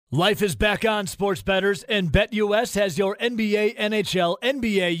Life is back on, sports bettors, and BetUS has your NBA, NHL,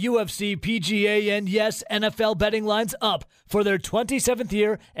 NBA, UFC, PGA, and yes, NFL betting lines up for their 27th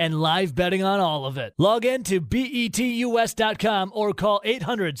year and live betting on all of it. Log in to betus.com or call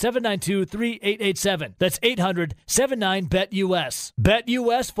 800-792-3887. That's 800-79-BET-US.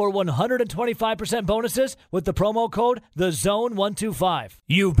 BetUS for 125% bonuses with the promo code THEZONE125.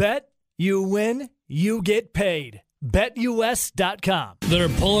 You bet, you win, you get paid. BetUS.com. They're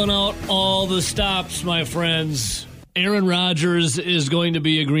pulling out all the stops, my friends. Aaron Rodgers is going to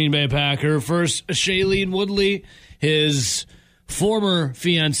be a Green Bay Packer. First, Shailene Woodley, his former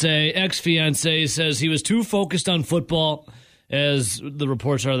fiancée, ex-fiancée, says he was too focused on football, as the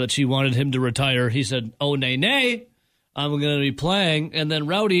reports are that she wanted him to retire. He said, oh, nay, I'm going to be playing. And then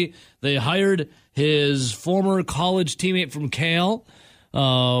Rowdy, they hired his former college teammate from Cal,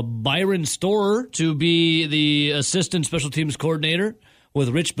 Byron Storer, to be the assistant special teams coordinator with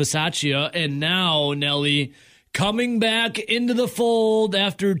Rich Bisaccia. And now, Nelly, coming back into the fold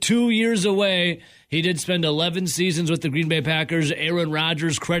after 2 years away. He did spend 11 seasons with the Green Bay Packers. Aaron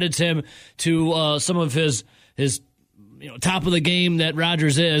Rodgers credits him to some of his top of the game that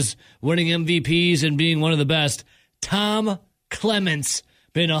Rodgers is, winning MVPs and being one of the best. Tom Clements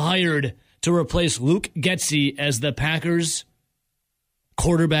been hired to replace Luke Getsy as the Packers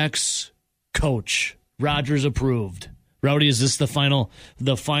quarterback's coach. Rodgers approved. Rowdy, is this the final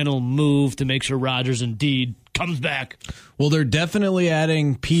move to make sure Rodgers indeed comes back? Well, they're definitely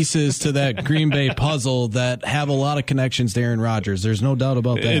adding pieces to that Green Bay puzzle that have a lot of connections to Aaron Rodgers. There's no doubt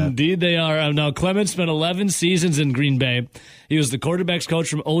about that. Indeed they are. Now, Clements spent 11 seasons in Green Bay. He was the quarterback's coach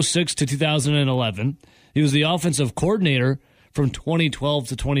from 2006 to 2011. He was the offensive coordinator from 2012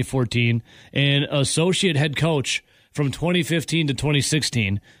 to 2014 and associate head coach from 2015 to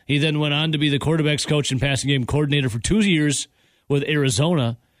 2016. He then went on to be the quarterback's coach and passing game coordinator for 2 years with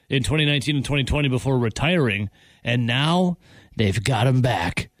Arizona in 2019 and 2020 before retiring. And now they've got him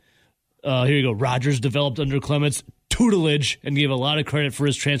back. Here you go. Rodgers developed under Clements' tutelage and gave a lot of credit for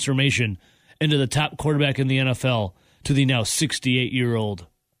his transformation into the top quarterback in the NFL to the now 68-year-old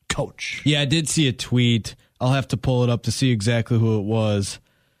coach. Yeah, I did see a tweet. I'll have to pull it up to see exactly who it was.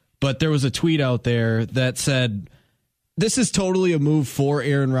 But there was a tweet out there that said, this is totally a move for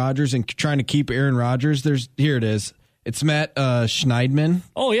Aaron Rodgers and trying to keep Aaron Rodgers. Here it is. It's Matt Schneidman.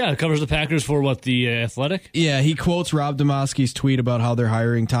 Oh, yeah. It covers the Packers for what, the Athletic? Yeah, he quotes Rob Demoski's tweet about how they're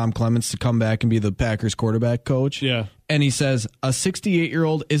hiring Tom Clements to come back and be the Packers quarterback coach. Yeah. And he says, a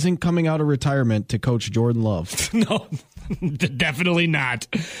 68-year-old isn't coming out of retirement to coach Jordan Love. No, definitely not.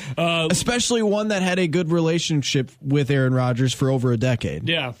 Especially one that had a good relationship with Aaron Rodgers for over a decade.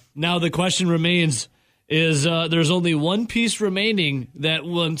 Yeah. Now the question remains, is there's only one piece remaining that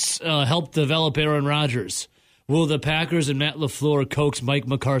once helped develop Aaron Rodgers. Will the Packers and Matt LaFleur coax Mike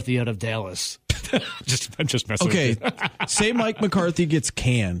McCarthy out of Dallas? I'm just messing with you. Okay, say Mike McCarthy gets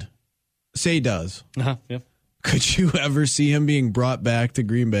canned. Say he does. Uh-huh, yeah. Could you ever see him being brought back to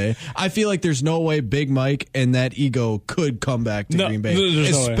Green Bay? I feel like there's no way Big Mike and that ego could come back to Green Bay,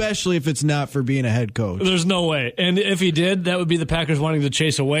 especially if it's not for being a head coach. There's no way. And if he did, that would be the Packers wanting to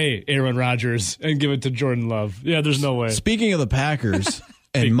chase away Aaron Rodgers and give it to Jordan Love. Yeah, there's no way. Speaking of the Packers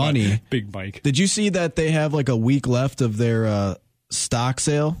and Big money, Big Mike. Did you see that they have like a week left of their stock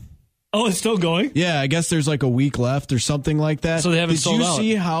sale? Oh, it's still going? Yeah, I guess there's like a week left or something like that. So they haven't sold out. Did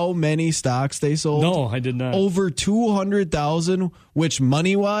you see how many stocks they sold? No, I did not. Over 200,000, which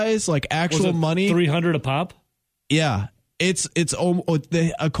money-wise, like actual money, 300 a pop? Yeah. It's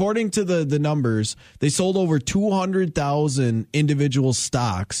according to the numbers, they sold over 200,000 individual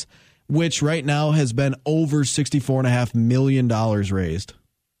stocks, which right now has been over $64.5 million raised.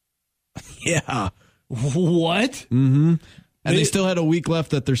 Yeah. What? Mm-hmm. And they still had a week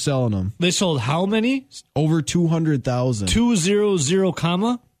left that they're selling them. They sold how many? Over 200,000. 200,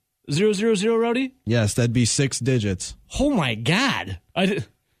 comma 000, Rowdy? Yes, that'd be 6 digits. Oh my God! I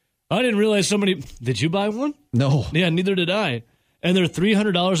didn't realize so many. Did you buy one? No. Yeah, neither did I. And they're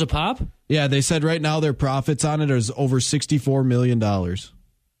 $300 a pop. Yeah, they said right now their profits on it is over $64 million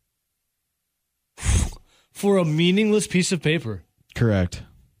for a meaningless piece of paper. Correct.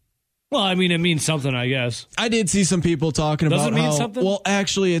 Well, I mean, it means something, I guess. I did see some people talking Does about it mean how, something? Well,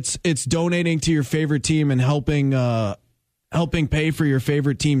 actually, it's donating to your favorite team and helping pay for your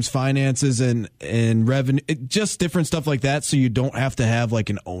favorite team's finances and revenue, just different stuff like that, so you don't have to have like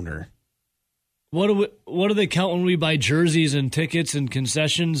an owner. What do they count when we buy jerseys and tickets and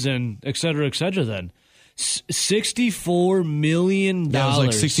concessions and et cetera, then? $64 million. That was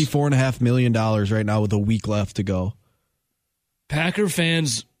like $64.5 million right now with a week left to go. Packer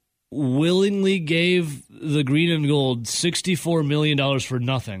fans willingly gave the green and gold $64 million for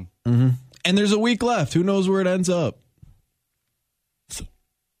nothing. Mm-hmm. And there's a week left. Who knows where it ends up?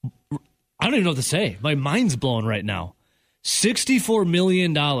 I don't even know what to say. My mind's blown right now. $64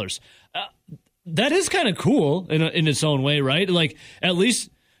 million. That is kind of cool in its own way, right? Like, at least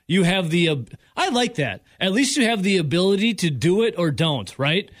you have I like that. At least you have the ability to do it or don't,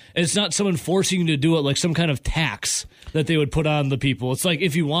 right? It's not someone forcing you to do it like some kind of tax that they would put on the people. It's like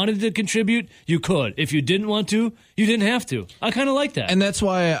if you wanted to contribute, you could. If you didn't want to, you didn't have to. I kind of like that. And that's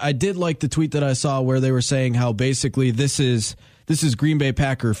why I did like the tweet that I saw where they were saying how basically this is Green Bay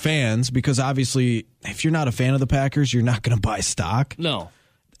Packer fans, because obviously if you're not a fan of the Packers, you're not going to buy stock. No.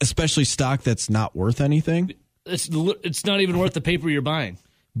 Especially stock that's not worth anything. It's not even worth the paper you're buying.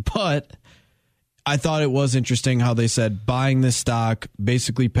 But I thought it was interesting how they said buying this stock,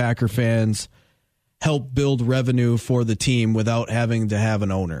 basically Packer fans help build revenue for the team without having to have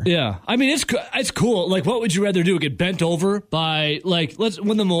an owner. Yeah. I mean, it's cool. Like, what would you rather do? Get bent over by, like,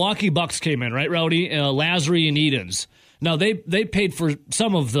 when the Milwaukee Bucks came in, right, Rowdy? Lazary and Edens. Now, they paid for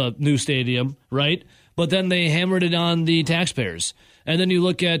some of the new stadium, right? But then they hammered it on the taxpayers. And then you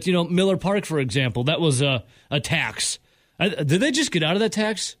look at, Miller Park, for example. That was a tax. Did they just get out of that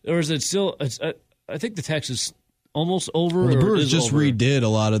tax? Or is it still... I think the tax is almost over. Well, the Brewers just redid a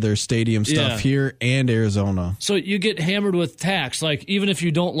lot of their stadium stuff here and Arizona. So you get hammered with tax. Like, even if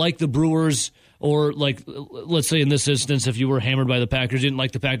you don't like the Brewers, or, like, let's say in this instance, if you were hammered by the Packers, you didn't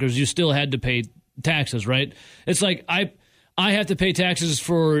like the Packers, you still had to pay taxes, right? It's like I have to pay taxes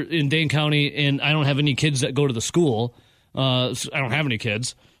in Dane County, and I don't have any kids that go to the school. I don't have any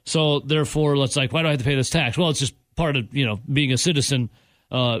kids. So, therefore, why do I have to pay this tax? Well, it's just part of, being a citizen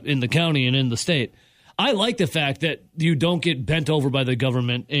in the county and in the state. I like the fact that you don't get bent over by the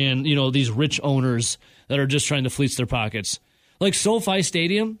government and, these rich owners that are just trying to fleece their pockets. Like SoFi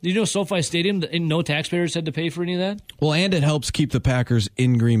Stadium. SoFi Stadium, no taxpayers had to pay for any of that? Well, and it helps keep the Packers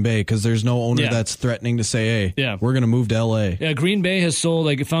in Green Bay because there's no owner that's threatening to say, hey, we're going to move to L.A. Yeah, Green Bay has sold,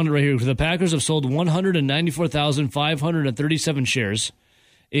 I found it right here, the Packers have sold 194,537 shares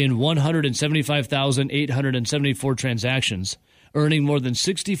in 175,874 transactions, earning more than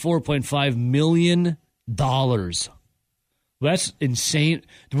 $64.5 million. That's insane.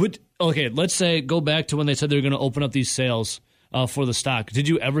 Okay, let's say go back to when they said they were going to open up these sales for the stock. Did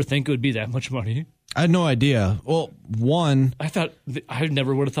you ever think it would be that much money? I had no idea. Well, I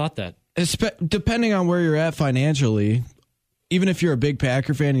never would have thought that. Depending on where you're at financially, even if you're a big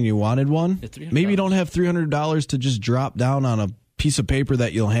Packer fan and you wanted one, maybe you don't have $300 to just drop down on a piece of paper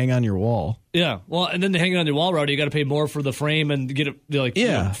that you'll hang on your wall. Yeah, well, and then to hang it on your wall, Rowdy, you got to pay more for the frame and get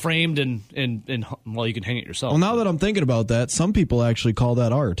it framed and you can hang it yourself. Well, now that I'm thinking about that, some people actually call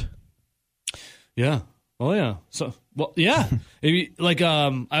that art. Yeah. Oh yeah. So yeah. Maybe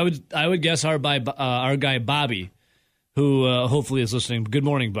I would guess our guy Bobby, who hopefully is listening. Good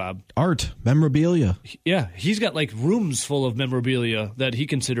morning, Bob. Art, memorabilia. Yeah, he's got rooms full of memorabilia that he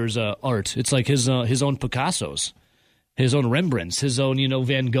considers art. It's like his own Picassos, his own Rembrandts, his own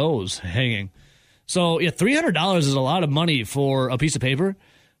Van Goghs hanging. So yeah, $300 is a lot of money for a piece of paper,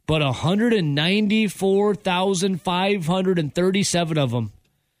 but 194,537 of them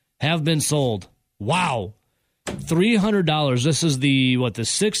have been sold. Wow. $300. This is the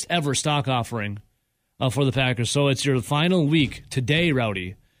sixth ever stock offering for the Packers. So it's your final week today,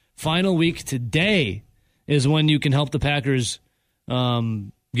 Rowdy. Final week today is when you can help the Packers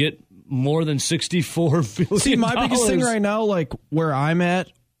get more than $64 million. See, my biggest thing right now, where I'm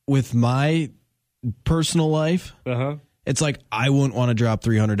at with my personal life, it's like I wouldn't want to drop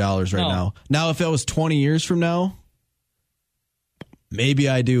 $300 right now. Now, if that was 20 years from now, maybe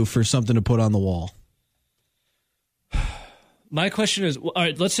I do for something to put on the wall. My question is, all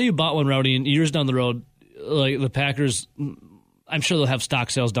right, let's say you bought one, Rowdy, and years down the road, the Packers, I'm sure they'll have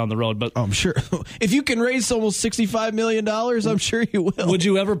stock sales down the road. But I'm sure. If you can raise almost $65 million, I'm sure you will. Would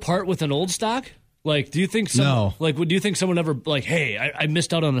you ever part with an old stock? Do you think no. Do you think someone ever, hey, I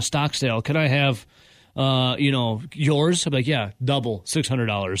missed out on a stock sale. Can I have, yours? I'm like, yeah, double,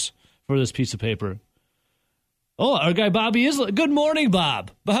 $600 for this piece of paper. Oh, our guy Bobby is... Good morning, Bob.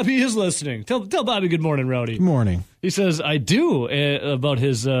 Bobby is listening. Tell Bobby good morning, Rowdy. Good morning. He says, I do, about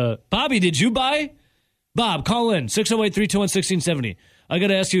his... Bobby, did you buy? Bob, call in, 608-321-1670. I got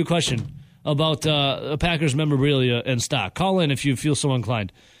to ask you a question about Packers memorabilia and stock. Call in if you feel so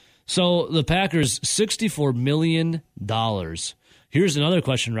inclined. So, the Packers, $64 million. Here's another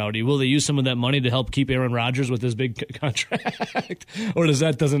question, Rowdy. Will they use some of that money to help keep Aaron Rodgers with his big contract? Or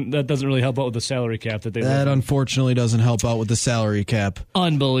that doesn't really help out with the salary cap that they That unfortunately doesn't help out with the salary cap.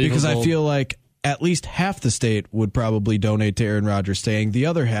 Unbelievable. Because I feel like at least half the state would probably donate to Aaron Rodgers staying. The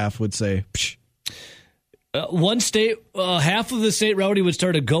other half would say, psh. One state, half of the state, Rowdy, would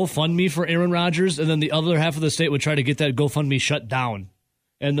start a GoFundMe for Aaron Rodgers, and then the other half of the state would try to get that GoFundMe shut down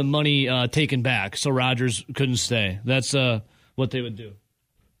and the money taken back so Rodgers couldn't stay. That's what they would do.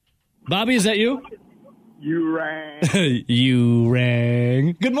 Bobby, is that you? You rang. You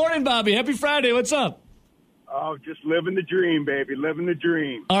rang. Good morning, Bobby. Happy Friday. What's up? Oh, just living the dream, baby. Living the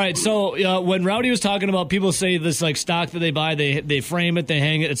dream. All right, so when Rowdy was talking about people say this like stock that they buy, they frame it, they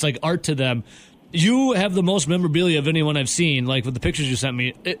hang it, it's like art to them. You have the most memorabilia of anyone I've seen, like with the pictures you sent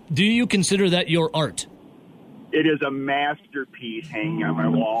me. Do you consider that your art? It is a masterpiece hanging on my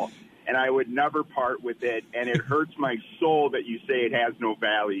wall, and I would never part with it, and it hurts my soul that you say it has no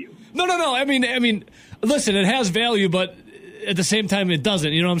value. No. I mean, listen, it has value, but at the same time, it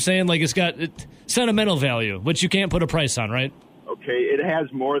doesn't. You know what I'm saying? Like, it's got sentimental value, which you can't put a price on, right? Okay, it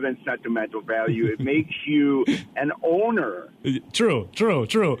has more than sentimental value. It makes you an owner. True.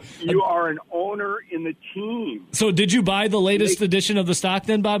 You are an owner in the team. So did you buy the latest edition of the stock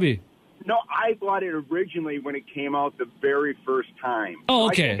then, Bobby? No, I bought it originally when it came out the very first time. Oh,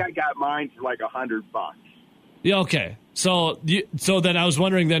 okay. I think I got mine for like $100. Yeah, okay. So then I was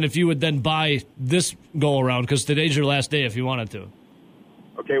wondering then if you would then buy this go around, because today's your last day if you wanted to.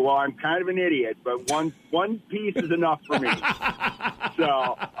 Okay, well, I'm kind of an idiot, but one piece is enough for me.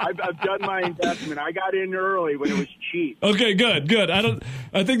 So I've done my investment. I got in early when it was cheap. Okay, good.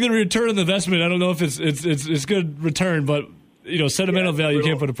 I think the return on the investment, I don't know if it's good return, but sentimental value, you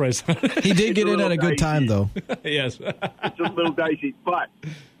can't put a price on it. He did get in at a good time, though. Yes. It's a little dicey, but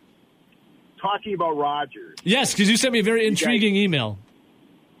talking about Rodgers. Yes, because you sent me a very intriguing email.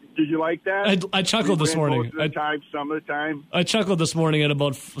 Did you like that? I chuckled this morning. Most of the time, some of the time. I chuckled this morning at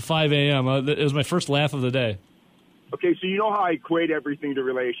about 5 a.m. It was my first laugh of the day. Okay, so you know how I equate everything to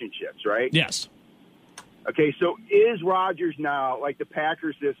relationships, right? Yes. Okay, so is Rodgers now, like the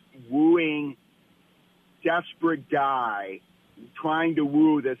Packers, this wooing, desperate guy trying to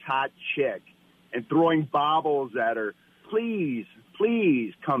woo this hot chick and throwing baubles at her? Please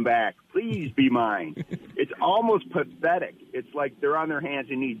come back. Please be mine. It's almost pathetic. It's like they're on their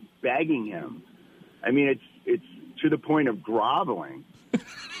hands and knees begging him. I mean, it's to the point of groveling.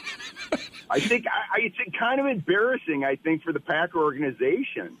 I think it's kind of embarrassing, I think, for the Packer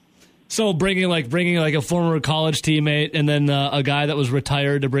organization. So bringing a former college teammate and then a guy that was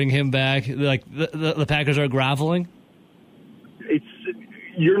retired to bring him back, like the Packers are groveling?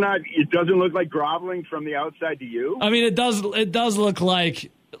 It doesn't look like groveling from the outside to you? I mean, it does look like,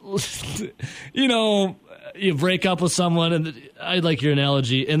 you break up with someone, and I like your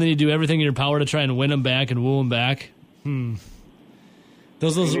analogy, and then you do everything in your power to try and win them back and woo them back. Do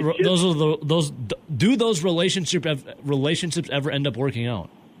those relationships ever end up working out?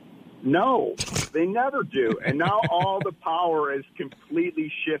 No, they never do. And now all the power is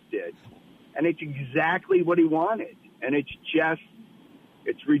completely shifted, and it's exactly what he wanted. And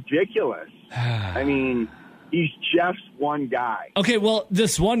it's ridiculous. I mean, he's just one guy. Okay, well,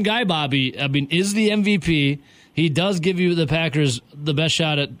 this one guy, Bobby, I mean, is the MVP. He does give you the Packers the best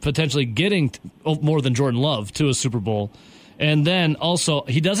shot at potentially getting more than Jordan Love to a Super Bowl. And then also,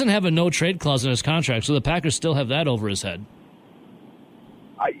 he doesn't have a no-trade clause in his contract, so the Packers still have that over his head.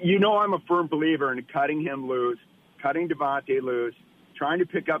 I'm a firm believer in cutting him loose, cutting Devontae loose, trying to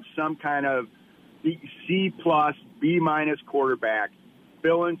pick up some kind of C+, B- quarterback,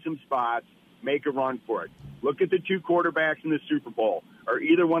 fill in some spots, make a run for it. Look at the two quarterbacks in the Super Bowl. Are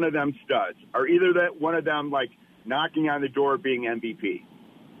either one of them studs? Are either one of them, like, knocking on the door of being MVP?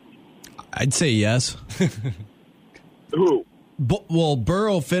 I'd say yes. Who? Well,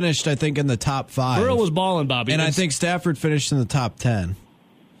 Burrow finished, I think, in the top 5. Burrow was balling, Bobby. And I think Stafford finished in the top 10.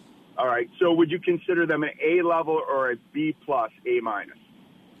 All right. So would you consider them an A level or a B+, A-?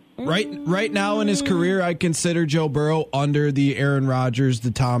 Right now in his career, I consider Joe Burrow under the Aaron Rodgers, the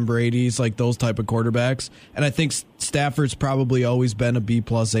Tom Brady's, like those type of quarterbacks. And I think Stafford's probably always been a B+,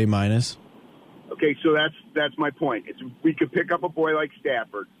 A-. Okay, so that's my point. We could pick up a boy like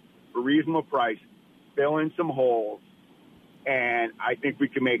Stafford for a reasonable price, fill in some holes, and I think we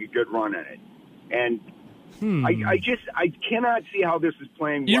can make a good run at it. And I cannot see how this is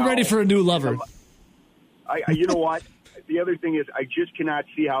playing well. You're ready for a new lover. You know what? The other thing is I just cannot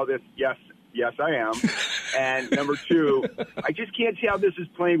see how this – yes, I am. And number 2, I just can't see how this is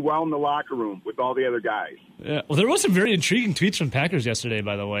playing well in the locker room with all the other guys. Yeah, well, there was some very intriguing tweets from Packers yesterday,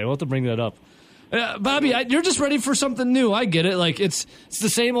 by the way. We'll have to bring that up. Bobby, you're just ready for something new. I get it. Like it's the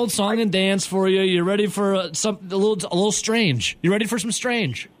same old song and dance for you. You're ready for a little strange. You ready for some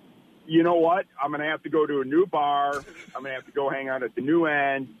strange? you know what? I'm going to have to go to a new bar. I'm going to have to go hang out at the new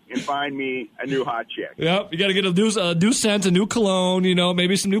end and find me a new hot chick. Yep, you got to get a new scent, a new cologne,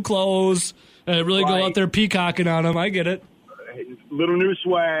 maybe some new clothes. Really go out there peacocking on them. I get it. Little new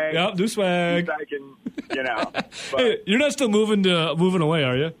swag. Yep, new swag. I can, But, hey, you're not still moving away,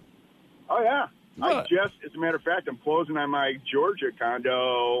 are you? Oh, yeah. As a matter of fact, I'm closing on my Georgia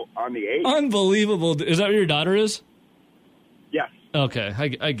condo on the 8th. Unbelievable. Is that where your daughter is? Yes.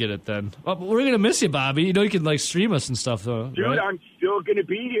 Okay, I get it then. Well, we're going to miss you, Bobby. You can stream us and stuff, though. Dude, right? I'm still going to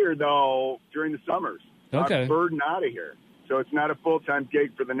be here, though, during the summers. Okay. I'm burdened out of here. So it's not a full-time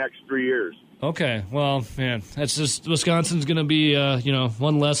gig for the next 3 years. Okay, well, man, that's just Wisconsin's going to be,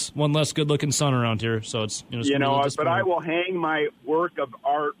 one less good-looking son around here. So it's but I will hang my work of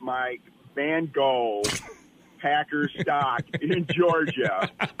art, my Van Gogh Packers stock in Georgia,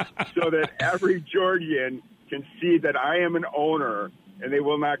 so that every Georgian can see that I am an owner, and they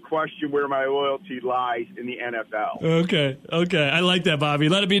will not question where my loyalty lies in the NFL. Okay, I like that, Bobby.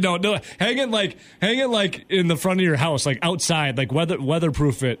 Let it be known. No, hang it like in the front of your house, like outside, like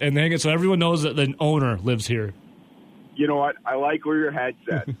weatherproof it, and hang it so everyone knows that the owner lives here. You know what? I like where your head's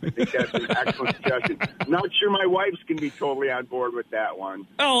at. I think that's an excellent suggestion. Not sure my wife's going to be totally on board with that one.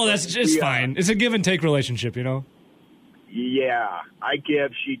 Oh, that's just fine. It's a give and take relationship, Yeah, I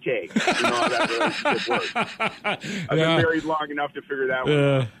give, she takes. You know how that relationship works. I've been married long enough to figure that one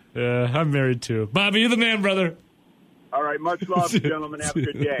out. Yeah, I'm married too. Bobby, you're the man, brother. All right, much love, gentlemen. Have a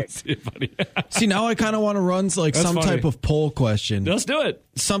good day. See you, buddy. See, now I kind of want to run some type of poll question. Let's do it.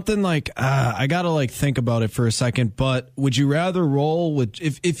 Something like, I got to think about it for a second, but would you rather roll with,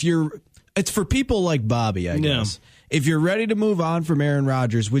 if you're, it's for people like Bobby, I guess. If you're ready to move on from Aaron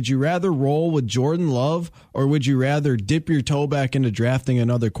Rodgers, would you rather roll with Jordan Love, or would you rather dip your toe back into drafting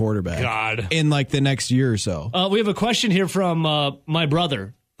another quarterback in the next year or so? We have a question here from my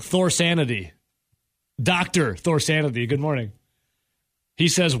brother, Thor Sanity. Dr. Thor Sanity, good morning. He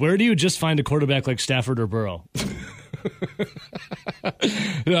says, where do you just find a quarterback like Stafford or Burrow?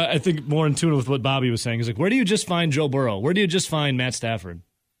 I think more in tune with what Bobby was saying. He's like, where do you just find Joe Burrow? Where do you just find Matt Stafford?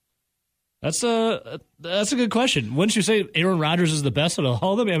 That's a good question. Wouldn't you say Aaron Rodgers is the best of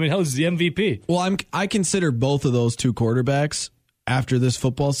all of them? I mean, how's the MVP? Well, I consider both of those two quarterbacks after this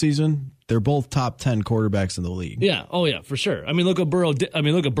football season. They're both top 10 quarterbacks in the league. Yeah. Oh, yeah, for sure. I mean, look what Burrow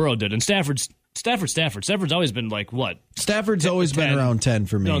did. And Stafford's always been like what? Stafford's always 10, been around 10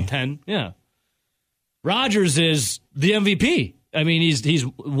 for me. 10, yeah. Rodgers is the MVP. I mean, he's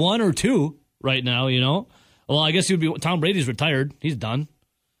 1 or 2 right now, Well, I guess he would be. Tom Brady's retired. He's done.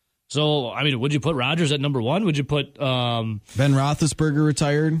 So, I mean, would you put Rodgers at number 1? Would you put Ben Roethlisberger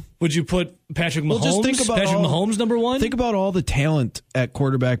retired? Would you put Patrick Mahomes? Well, just think about Mahomes number 1? Think about all the talent at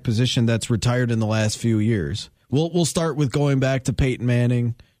quarterback position that's retired in the last few years. We'll start with going back to Peyton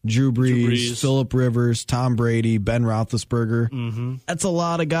Manning, Drew Brees, Phillip Rivers, Tom Brady, Ben Roethlisberger. Mm-hmm. That's a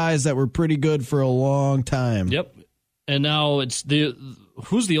lot of guys that were pretty good for a long time. Yep. And now it's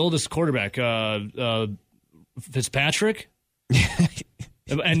who's the oldest quarterback? Fitzpatrick?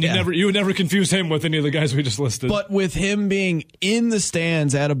 And you would never confuse him with any of the guys we just listed. But with him being in the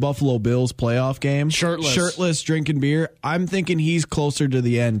stands at a Buffalo Bills playoff game, shirtless, drinking beer, I'm thinking he's closer to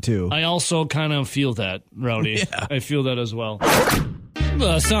the end too. I also kind of feel that, Rowdy. Yeah. I feel that as well.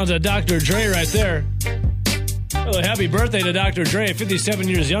 Sounds like Dr. Dre right there. Well, happy birthday to Dr. Dre, 57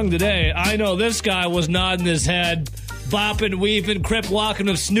 years young today. I know this guy was nodding his head, bopping, weaving, crip walking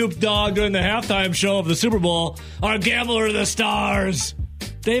with Snoop Dogg during the halftime show of the Super Bowl. Our gambler of the stars,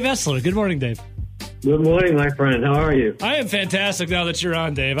 Dave Essler. Good morning, Dave. Good morning, my friend. How are you? I am fantastic now that you're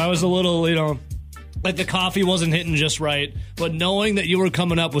on, Dave. I was a little, like the coffee wasn't hitting just right, but knowing that you were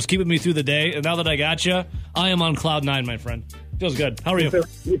coming up was keeping me through the day, and now that I got you, I am on cloud 9, my friend. Feels good. How are you?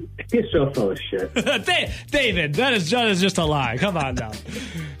 You're so full of shit. David, that is just a lie. Come on now.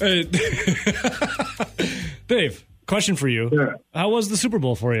 Dave, question for you. Sure. How was the Super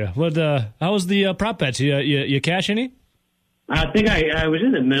Bowl for you? How was the prop bets? You cash any? I think I was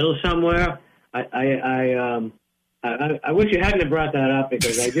in the middle somewhere. I wish you hadn't brought that up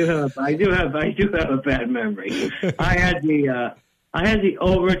because I do have a bad memory. I had the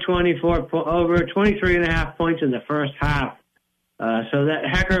over 23.5 points in the first half. So that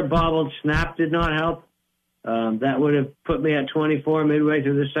Hecker bobbled snap did not help. That would have put me at 24 midway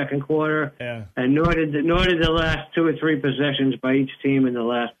through the second quarter. Yeah. And nor did the last 2 or 3 possessions by each team in the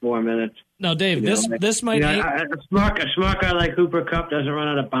last 4 minutes. Now, Dave, this might be... a smart guy like Cooper Kupp doesn't run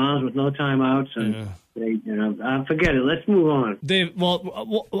out of bounds with no timeouts. And forget it. Let's move on. Dave,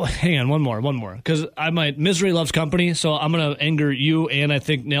 well, hang on, one more. Because misery loves company, so I'm going to anger you and I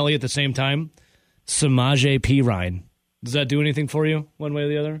think Nelly at the same time. Samaje Perine. Does that do anything for you, one way or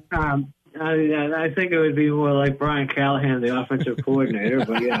the other? I think it would be more like Brian Callahan, the offensive coordinator,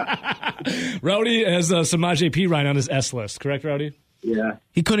 but yeah. Rowdy has Samaje Perine on his S list, correct, Rowdy? Yeah.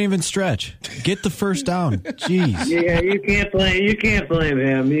 He couldn't even stretch. Get the first down. Jeez. Yeah, you can't blame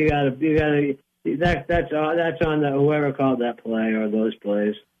him. You gotta. That's on the whoever called that play or those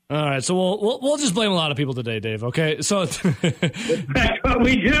plays. All right, so we'll just blame a lot of people today, Dave. Okay, so That's what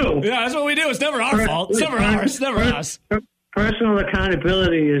we do. yeah, that's what we do. It's never our fault. It's never ours. It's never us. Personal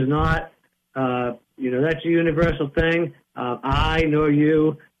accountability is not. That's a universal thing. I nor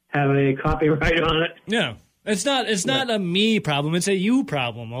you have a copyright on it. Yeah. It's not a me problem. It's a you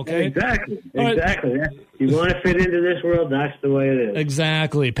problem, okay? Exactly. Right. Exactly. You want to fit into this world, that's the way it is.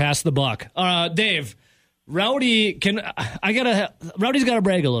 Exactly. Pass the buck. Dave, Rowdy's got to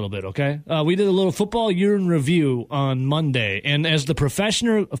brag a little bit, okay? We did a little football year in review on Monday, and as the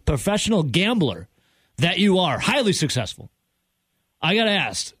professional gambler that you are, highly successful, I got to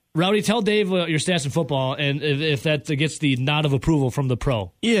ask, Rowdy, tell Dave your stats in football, and if that gets the nod of approval from the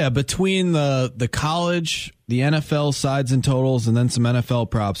pro. Yeah, between the college, the NFL sides and totals, and then some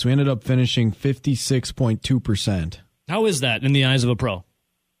NFL props, we ended up finishing 56.2%. How is that in the eyes of a pro?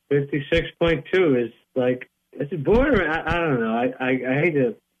 56.2 is like, it's a border. I don't know. I hate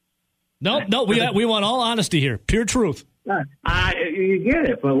to. No, we want all honesty here. Pure truth. You get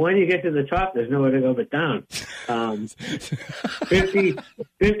it, but when you get to the top, there's nowhere to go but down.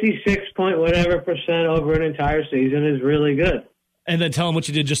 56 point whatever percent over an entire season is really good. And then tell them what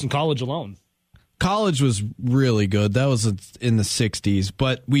you did just in college alone. College was really good. That was in the 60s.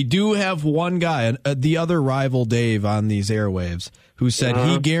 But we do have one guy, the other rival Dave on these airwaves, who said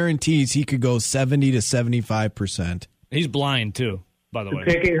he guarantees he could go 70 to 75%. He's blind, too, by the way.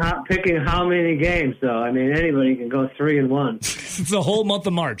 Picking how many games, though? I mean, anybody can go 3-1. It's the whole month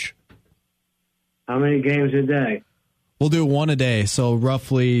of March. How many games a day? We'll do one a day, so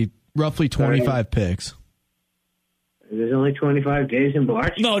roughly 25 picks. There's only 25 days in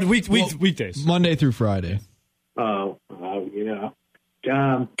March? No, weekdays. Monday through Friday. Oh,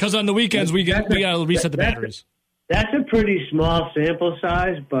 because on the weekends we got to reset the batteries. That's a pretty small sample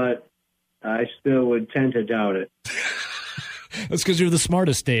size, but I still would tend to doubt it. That's because you're the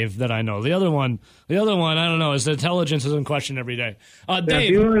smartest, Dave, that I know. The other one, I don't know. His intelligence is in question every day.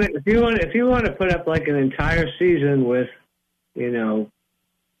 Dave, if you want to put up like an entire season with,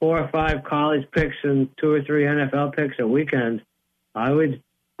 4 or 5 college picks and 2 or 3 NFL picks a weekend, I would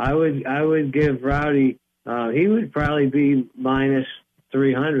give Rowdy. He would probably be minus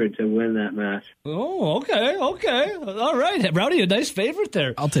 300 to win that match. Oh, okay, all right, Rowdy, a nice favorite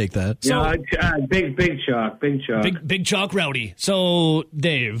there. I'll take that. So, big chalk. Big chalk, Rowdy. So,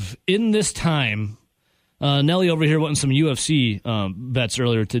 Dave, in this time, Nelly over here wanting some UFC bets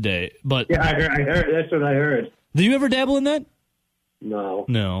earlier today, but yeah, I heard. That's what I heard. Do you ever dabble in that? No.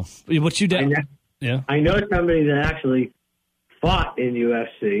 What you dabble? Yeah. I know somebody that actually fought in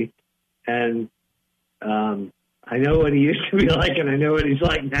UFC, and I know what he used to be like, and I know what he's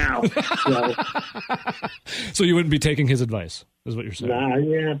like now. So you wouldn't be taking his advice, is what you're saying? Nah,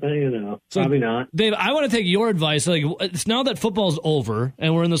 yeah, but probably not. Dave, I want to take your advice. Like, it's now that football's over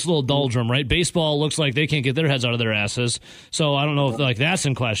and we're in this little doldrum, right? Baseball looks like they can't get their heads out of their asses, so I don't know if that's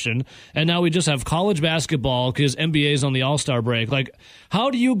in question. And now we just have college basketball because NBA's on the All-Star break. Like, how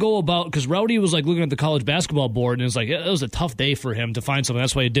do you go about? Because Rowdy was like looking at the college basketball board and it's like it was a tough day for him to find something.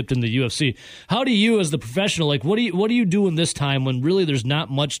 That's why he dipped into the UFC. How do you, as the professional, like what do you do in this time when really there's not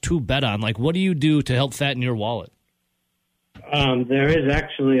much to bet on? Like, what do you do to help fatten your wallet? There is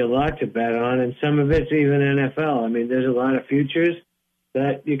actually a lot to bet on, and some of it's even NFL. I mean, there's a lot of futures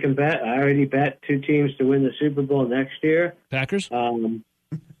that you can bet. I already bet 2 teams to win the Super Bowl next year. Packers? I'm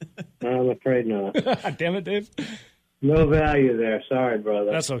afraid not. Damn it, Dave. No value there. Sorry,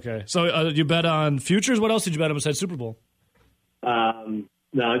 brother. That's okay. So you bet on futures? What else did you bet on besides Super Bowl?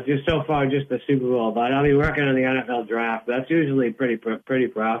 No, just so far, just the Super Bowl. But I'll be working on the NFL draft. That's usually pretty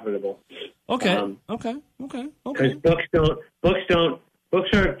profitable. Okay. Okay. Because books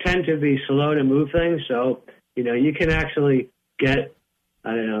tend to be slow to move things. So you can actually get.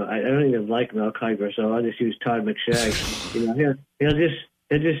 I don't know. I don't even like Mel Kiper, so I'll just use Todd McShay.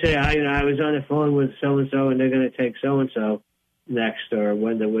 He'll just say, I was on the phone with so and so, and they're going to take so and so next, or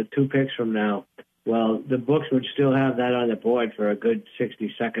with 2 picks from now. Well, the books would still have that on the board for a good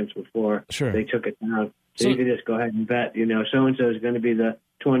 60 seconds before they took it down. So you could just go ahead and bet, so-and-so is going to be the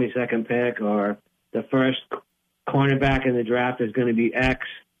 22nd pick, or the first cornerback in the draft is going to be X.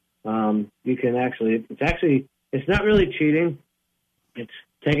 You can it's not really cheating. It's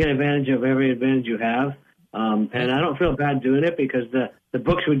taking advantage of every advantage you have. And I don't feel bad doing it because the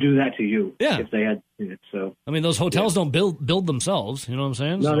books would do that to you if they had it. So I mean, those hotels don't build themselves. You know what I'm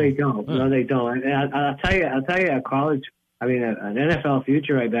saying? No, they don't. No, they don't. And I'll tell you, a college. I mean, an NFL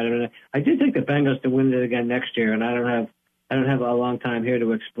future. I bet. I did think the Bengals to win it again next year, and I don't have a long time here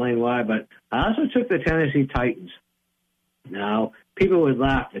to explain why. But I also took the Tennessee Titans. Now, people would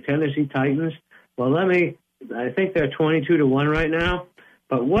laugh. The Tennessee Titans. Well, I think they're 22-1 right now.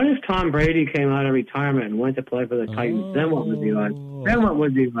 But what if Tom Brady came out of retirement and went to play for the Titans? Then what would the odds? Then what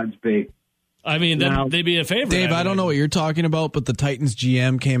would the odds be? I mean, then they'd be a favorite. Dave, I don't know what you're talking about, but the Titans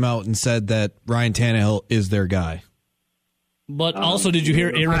GM came out and said that Ryan Tannehill is their guy. But also, did you hear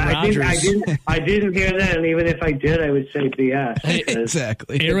Aaron Rodgers? I didn't hear that, and even if I did, I would say BS.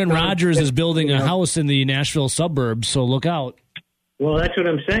 Exactly. Aaron Rodgers is building a house in the Nashville suburbs, so look out. Well, that's what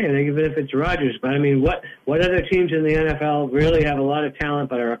I'm saying, even if it's Rodgers. But, I mean, what other teams in the NFL really have a lot of talent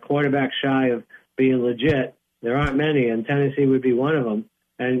but are a quarterback shy of being legit? There aren't many, and Tennessee would be one of them.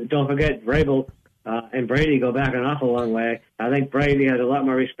 And don't forget, Vrabel and Brady go back an awful long way. I think Brady has a lot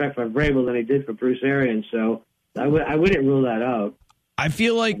more respect for Vrabel than he did for Bruce Arians, so I wouldn't rule that out. I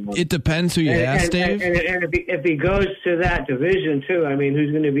feel like it depends who you ask, Dave. And if he goes to that division, too, I mean, who's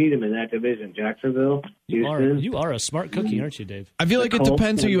going to beat him in that division? Jacksonville? Houston? You are a smart cookie, aren't you, Dave? I feel like it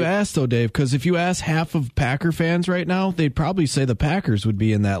depends who you ask, though, Dave, because if you ask half of Packer fans right now, they'd probably say the Packers would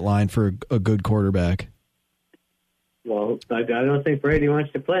be in that line for a good quarterback. Well, I don't think Brady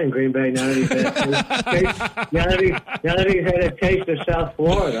wants to play in Green Bay now that he's had a taste of South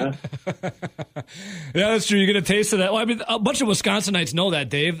Florida. Yeah, that's true. You get a taste of that. Well, I mean, a bunch of Wisconsinites know that,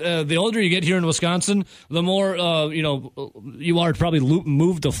 Dave. The older you get here in Wisconsin, the more you are probably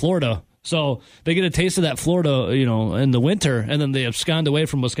moved to Florida. So they get a taste of that Florida, in the winter, and then they abscond away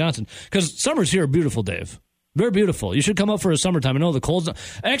from Wisconsin. Because summers here are beautiful, Dave. They're beautiful. You should come up for a summertime. I know the cold's...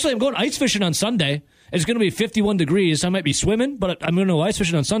 Actually, I'm going ice fishing on Sunday. It's going to be 51 degrees. I might be swimming, but I'm going to go ice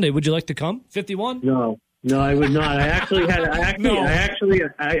fishing on Sunday. Would you like to come? 51? No, I would not. I actually had a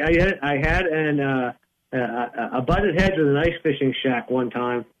butted heads with an ice fishing shack one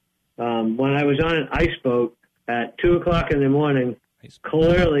time when I was on an ice boat at 2:00 in the morning,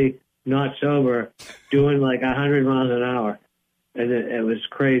 clearly not sober, doing like 100 miles an hour. And it was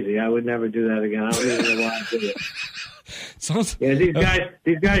crazy. I would never do that again. I don't even know why I did it.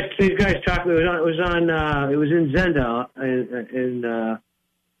 These guys talked. It was in Zenda, in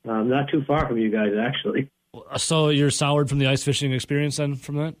not too far from you guys, actually. So you're soured from the ice fishing experience then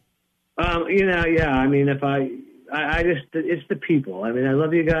from that? Yeah. I mean, I just, it's the people. I mean, I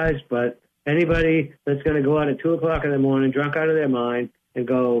love you guys, but anybody that's going to go out at 2:00 in the morning, drunk out of their mind, and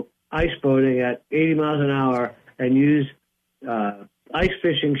go ice boating at 80 miles an hour and use ice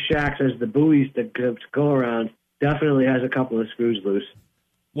fishing shacks as the buoys that go around definitely has a couple of screws loose.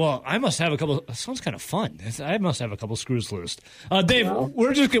 Well, I must have a couple. Sounds kind of fun. I must have a couple screws loose. Dave,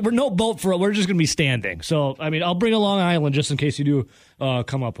 we're no boat we're just going to be standing. So, I mean, I'll bring a Long Island just in case you do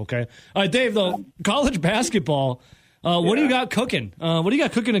come up. Okay. Dave, though, college basketball. What do you got cooking? What do you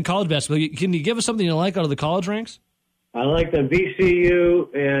got cooking in college basketball? Can you give us something you like out of the college ranks? I like the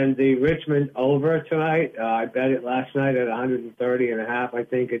VCU and the Richmond over tonight. I bet it last night at 130.5. I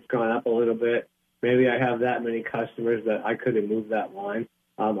think it's gone up a little bit. Maybe I have that many customers that I could have moved that line.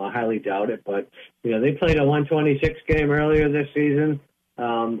 I highly doubt it, but they played a 126 game earlier this season,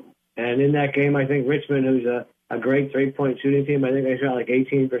 and in that game, I think Richmond, who's a great 3-point shooting team, I think they shot like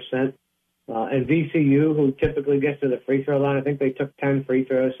 18%, and VCU, who typically gets to the free throw line, I think they took 10 free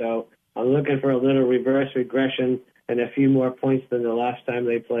throws. So I'm looking for a little reverse regression and a few more points than the last time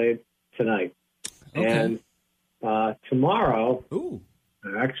they played tonight. Okay. And tomorrow,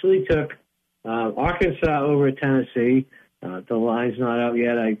 I actually took Arkansas over Tennessee. The line's not out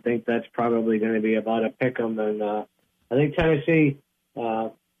yet. I think that's probably going to be about a pick 'em. And I think Tennessee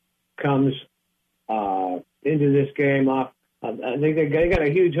comes into this game off. I think they got a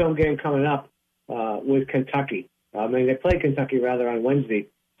huge home game coming up with Kentucky. I mean, they play Kentucky rather on Wednesday.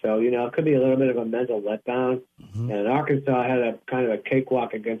 So, it could be a little bit of a mental letdown. Mm-hmm. And Arkansas had a kind of a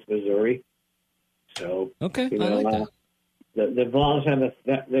cakewalk against Missouri. So, okay, I like that. The Vols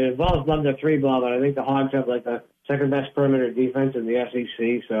the Vols love the 3-ball, but I think the Hogs have like the second best perimeter defense in the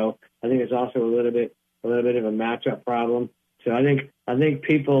SEC. So I think it's also a little bit of a matchup problem. So I think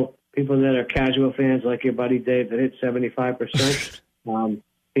people that are casual fans like your buddy Dave that hit 75%,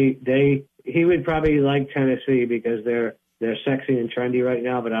 he would probably like Tennessee because they're sexy and trendy right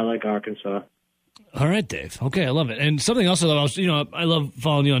now, but I like Arkansas. All right, Dave. Okay, I love it. And something else I love, I love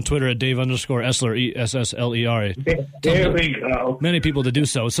following you on Twitter at Dave_Essler, ESSLER. There we go. Many people to do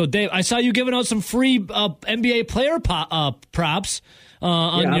so. So, Dave, I saw you giving out some free NBA player props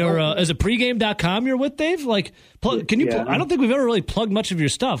on your is it pregame.com you're with, Dave? Like, can you? I don't think we've ever really plugged much of your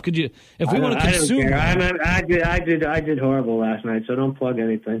stuff. Could you, if we want to consume? I did horrible last night, so don't plug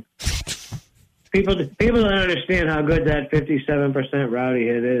anything. People don't understand how good that 57% Rowdy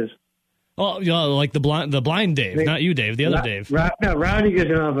hit is. Oh, like the blind Dave, not you, Dave. The other Dave. No, Rowdy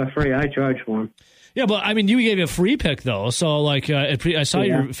gets it off for free. I charge for him. Yeah, but I mean, you gave me a free pick though. So like, I saw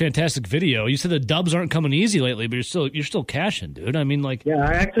your fantastic video. You said the dubs aren't coming easy lately, but you're still cashing, dude. I mean, like, yeah,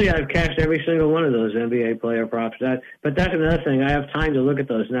 I've cashed every single one of those NBA player props. But that's another thing. I have time to look at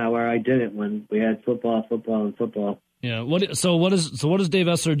those now, where I didn't when we had football. Yeah. So what does Dave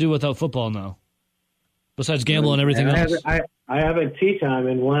Essler do without football now? Besides gamble and everything else? I have a tea time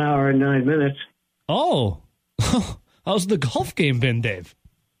in 1 hour and 9 minutes. Oh, how's the golf game been, Dave?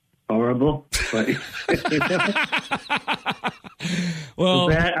 Horrible, but well,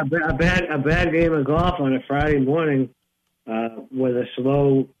 a bad game of golf on a Friday morning with a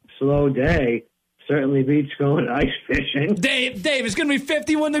slow day certainly beats going ice fishing. Dave, it's going to be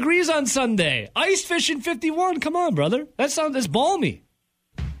 51 degrees on Sunday. Ice fishing 51. Come on, brother. That's balmy.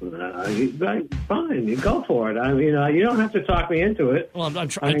 Fine, you go for it. I mean, you don't have to talk me into it. Well, I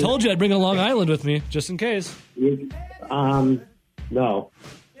told you I'd bring a Long Island with me just in case. No.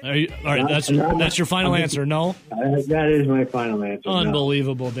 All right, that's your final answer. No, that is my final answer.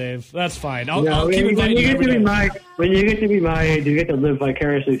 Unbelievable, no. Dave. That's fine. I'll keep inviting when you you. When you get to be my age, you get to live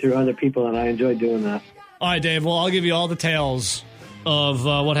vicariously through other people, and I enjoy doing that. All right, Dave. Well, I'll give you all the tales of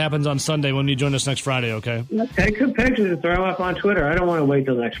what happens on Sunday when you join us next Friday, okay? Take some pictures and throw them up on Twitter. I don't want to wait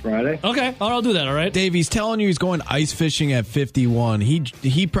till next Friday. Okay, I'll do that, all right? Dave, he's telling you he's going ice fishing at 51.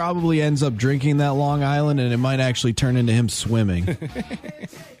 He probably ends up drinking that Long Island, and it might actually turn into him swimming.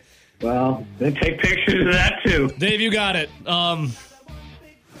 Well, then take pictures of that, too. Dave, you got it.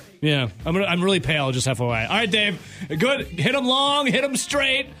 Yeah, I'm really pale, just FYI. All right, Dave, good. Hit him long, hit him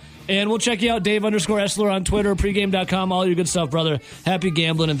straight. And we'll check you out, Dave_Essler on Twitter, pregame.com, all your good stuff, brother. Happy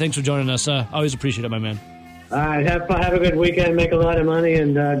gambling, and thanks for joining us. Always appreciate it, my man. All right, have a good weekend, make a lot of money,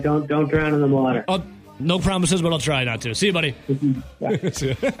 and don't drown in the water. No promises, but I'll try not to. See you, buddy.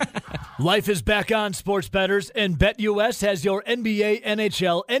 Life is back on, sports bettors, and BetUS has your NBA,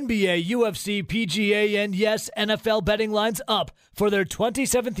 NHL, NBA, UFC, PGA, and yes, NFL betting lines up for their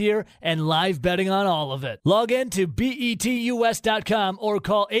 27th year and live betting on all of it. Log in to BETUS.com or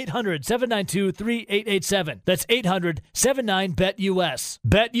call 800-792-3887. That's 800-79-BET-US.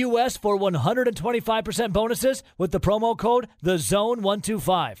 BetUS for 125% bonuses with the promo code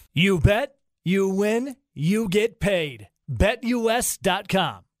THEZONE125. You bet, you win, you get paid.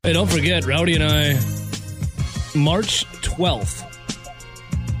 BetUS.com. Hey, don't forget, Rowdy and I, March 12th,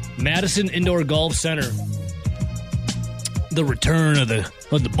 Madison Indoor Golf Center. The return of the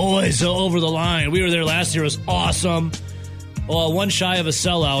boys over the line. We were there last year. It was awesome. One shy of a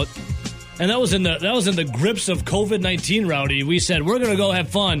sellout. And that was in the grips of COVID-19, Rowdy. We said, we're going to go have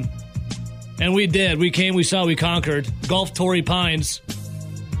fun. And we did. We came, we saw, we conquered. Golf Torrey Pines.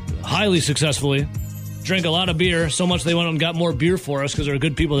 Highly successfully. Drank a lot of beer, so much they went and got more beer for us because there are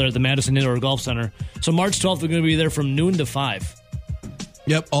good people there at the Madison Indoor Golf Center. So March 12th, we're going to be there from noon to 5.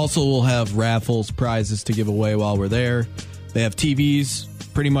 Yep. Also, we'll have raffles, prizes to give away while we're there. They have TVs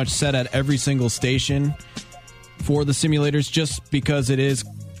pretty much set at every single station for the simulators just because it is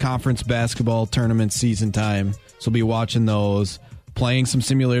conference basketball tournament season time. So we'll be watching those. Playing some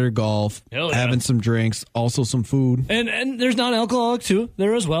simulator golf, having some drinks, also some food. And there's non-alcoholic, too,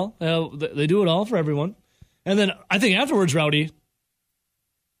 there as well. They do it all for everyone. And then I think afterwards, Rowdy,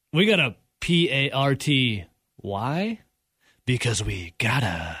 we got a PART. Why? Because we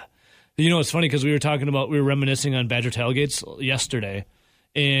gotta. You know, it's funny because we were reminiscing on Badger tailgates yesterday.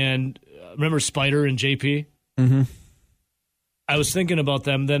 And remember Spider and JP? Mm-hmm. I was thinking about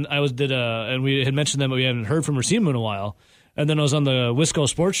them. Then and we had mentioned them, but we haven't heard from Racine in a while. And then I was on the Wisco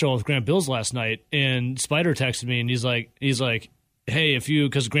Sports Show with Grant Bills last night, and Spider texted me, and he's like, hey,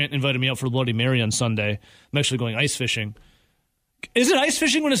 because Grant invited me out for Bloody Mary on Sunday. I'm actually going ice fishing. Is it ice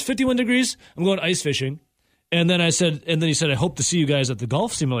fishing when it's 51 degrees? I'm going ice fishing. And then he said, I hope to see you guys at the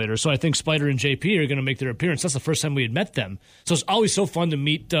golf simulator. So I think Spider and JP are going to make their appearance. That's the first time we had met them. So it's always so fun to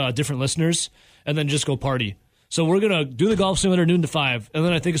meet different listeners and then just go party. So we're going to do the golf simulator noon to 5, and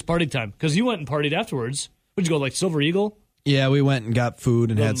then I think it's party time. Because you went and partied afterwards. Would you go, like Silver Eagle? Yeah, we went and got food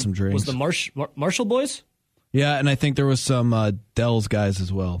and had some drinks. Was the Marshall boys? Yeah, and I think there was some Dell's guys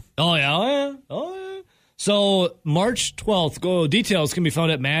as well. Oh, yeah. So March 12th, details can be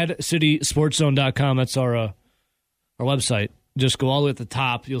found at madcitysportszone.com. That's our website. Just go all the way at the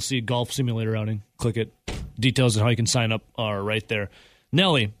top. You'll see golf simulator outing. Click it. Details on how you can sign up are right there.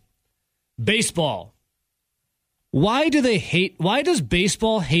 Nelly, baseball. Why does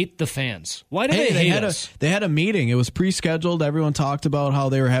baseball hate the fans? Why do they hate us? They had a meeting. It was pre-scheduled. Everyone talked about how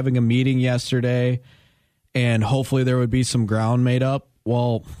they were having a meeting yesterday, and hopefully there would be some ground made up.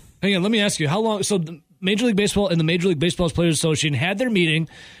 Well, hang on, let me ask you, how long? So the Major League Baseball and the Major League Baseball Players Association had their meeting.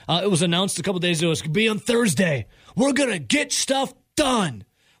 It was announced a couple days ago. It's going to be on Thursday. We're going to get stuff done.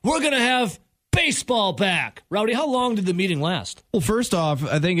 We're going to have baseball back. Rowdy, how long did the meeting last? Well, first off,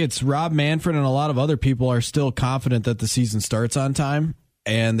 I think it's Rob Manfred and a lot of other people are still confident that the season starts on time.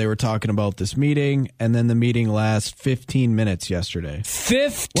 And they were talking about this meeting, and then the meeting lasts 15 minutes yesterday.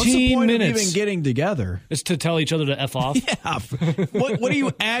 15 What's the point minutes? of even getting together? It's to tell each other to F off? Yeah. What do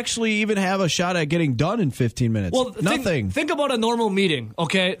you actually even have a shot at getting done in 15 minutes? Well, nothing. Think about a normal meeting,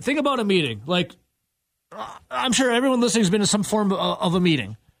 okay? Think about a meeting. Like, I'm sure everyone listening has been in some form of a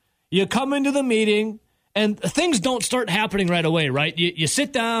meeting. You come into the meeting, and things don't start happening right away, right? You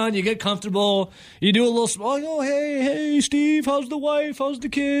sit down, you get comfortable, you do a little small, oh, hey, Steve, how's the wife? How's the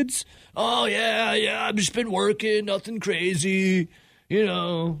kids? Oh, yeah, I've just been working, nothing crazy,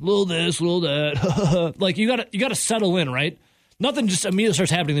 little this, little that. Like, you gotta settle in, right? Nothing just immediately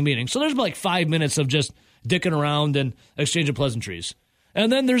starts happening in the meeting. So there's like 5 minutes of just dicking around and exchanging pleasantries.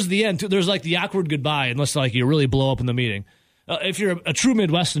 And then there's the end. There's like the awkward goodbye, unless like you really blow up in the meeting. If you're a true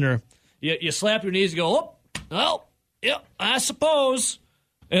Midwesterner, you slap your knees and go, oh, well, yeah, I suppose.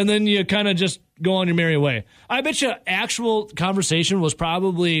 And then you kind of just go on your merry way. I bet you actual conversation was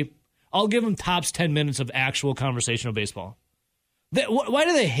probably, I'll give them tops 10 minutes of actual conversation of baseball. Why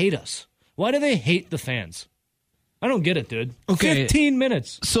do they hate us? Why do they hate the fans? I don't get it, dude. Okay. 15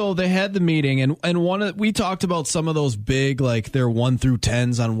 minutes. So they had the meeting, and we talked about some of those big, like their 1 through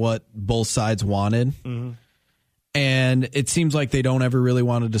 10s on what both sides wanted. Mm-hmm. And it seems like they don't ever really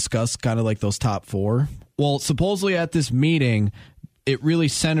want to discuss kind of like those top 4. Well, supposedly at this meeting, it really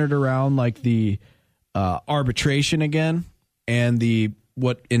centered around like the arbitration again and the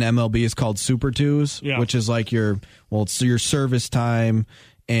what in MLB is called Super 2s, which is like it's your service time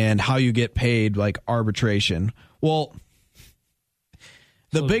and how you get paid, like arbitration. Well,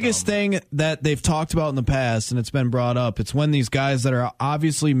 the biggest thing that they've talked about in the past, and it's been brought up, it's when these guys that are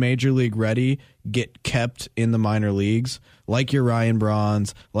obviously major league ready get kept in the minor leagues, like your Ryan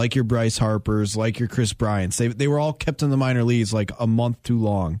Brauns, like your Bryce Harpers, like your Chris Bryants. They were all kept in the minor leagues like a month too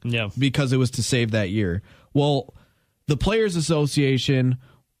long because it was to save that year. Well, the Players Association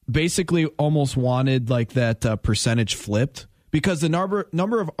basically almost wanted like that percentage flipped because the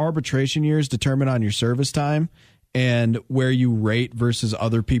number of arbitration years determined on your service time and where you rate versus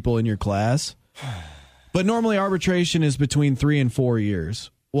other people in your class. But normally arbitration is between 3 and 4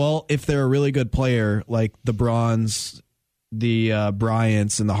 years. Well, if they're a really good player like the Brauns, the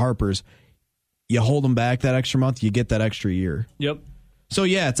Bryants, and the Harpers, you hold them back that extra month, you get that extra year. Yep. So,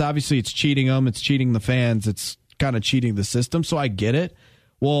 yeah, it's cheating them. It's cheating the fans. It's kind of cheating the system. So I get it.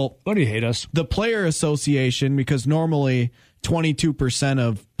 Well, why do you hate us? The Player Association, because normally 22%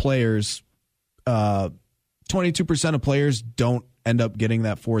 of players 22% of players don't end up getting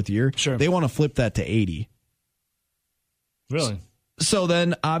that 4th year. Sure. They want to flip that to 80. Really? So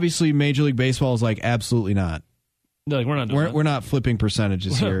then, obviously, Major League Baseball is like, absolutely not. No, like, we're not doing that. We're not flipping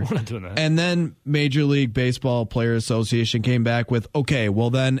percentages here. We're not doing that. And then Major League Baseball Players Association came back with, okay, well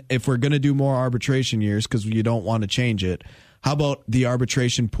then, if we're going to do more arbitration years because you don't want to change it, how about the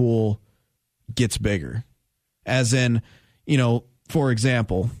arbitration pool gets bigger? As in, for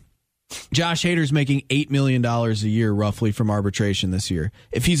example, Josh Hader's making $8 million a year roughly from arbitration this year.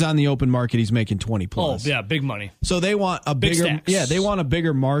 If he's on the open market, he's making 20 plus. Oh, yeah, big money. So they want a bigger they want a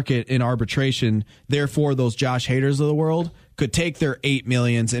bigger market in arbitration. Therefore, those Josh Haders of the world could take their $8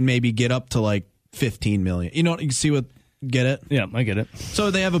 million and maybe get up to like $15 million. You see get it? Yeah, I get it.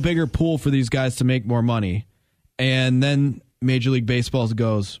 So they have a bigger pool for these guys to make more money. And then Major League Baseball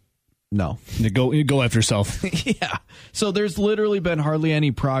goes, no. You go after yourself. Yeah. So there's literally been hardly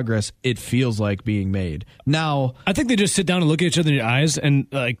any progress, it feels like, being made. Now, I think they just sit down and look at each other in the eyes and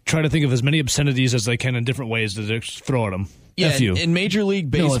like try to think of as many obscenities as they can in different ways to just throw at them. Yeah, in Major League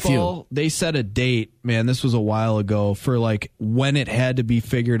Baseball, they set a date, man, this was a while ago, for like when it had to be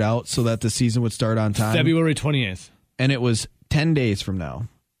figured out so that the season would start on time. February 28th. And it was 10 days from now.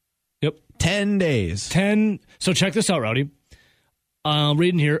 Yep. 10 days. 10. So check this out, Rowdy.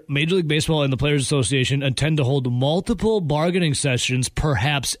 Reading here, Major League Baseball and the Players Association intend to hold multiple bargaining sessions,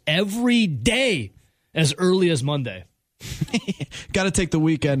 perhaps every day, as early as Monday. Got to take the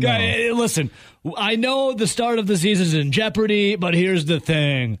weekend off. Listen, I know the start of the season is in jeopardy, but here's the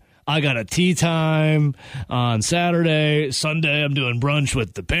thing. I got a tea time on Saturday. Sunday, I'm doing brunch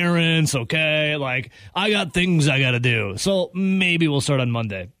with the parents, okay? Like, I got things I got to do. So maybe we'll start on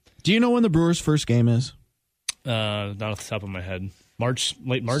Monday. Do you know when the Brewers' first game is? Not off the top of my head.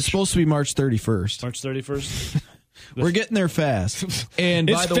 Late March? It's supposed to be March 31st. March 31st? We're getting there fast. And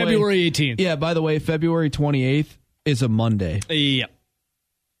It's February 18th. Yeah, by the way, February 28th is a Monday. Yeah.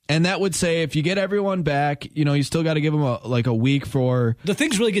 And that would say if you get everyone back, you still got to give them a week for... The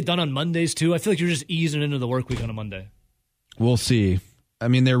things really get done on Mondays, too. I feel like you're just easing into the work week on a Monday. We'll see. I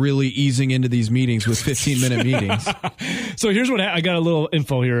mean, they're really easing into these meetings with 15-minute meetings. So here's what I got a little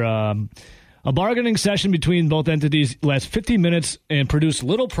info here. A bargaining session between both entities lasts 50 minutes and produced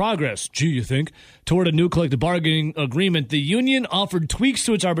little progress, you think, toward a new collective bargaining agreement. The union offered tweaks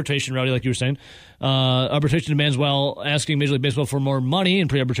to its arbitration, Rowdy, like you were saying. Arbitration demands while asking Major League Baseball for more money in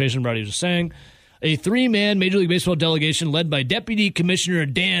pre-arbitration, Rowdy was just saying. A 3-man Major League Baseball delegation led by Deputy Commissioner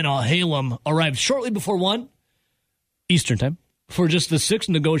Dan Halem arrived shortly before 1 Eastern Time for just the 6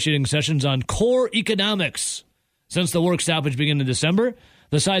 negotiating sessions on core economics. Since the work stoppage began in December,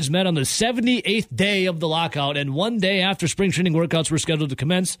 the sides met on the 78th day of the lockout and 1 day after spring training workouts were scheduled to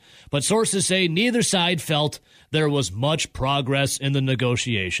commence, but sources say neither side felt there was much progress in the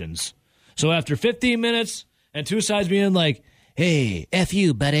negotiations. So after 15 minutes and two sides being like, hey, F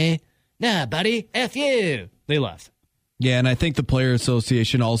you, buddy. Nah, buddy, F you. They left. Yeah, and I think the Player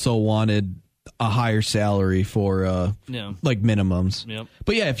Association also wanted a higher salary for minimums. Yep.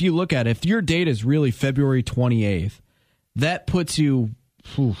 But yeah, if you look at it, if your date is really February 28th, that puts you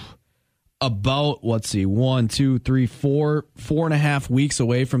about, 1, 2, 3, 4.5 weeks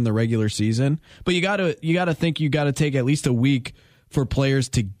away from the regular season. But you gotta think you gotta take at least a week for players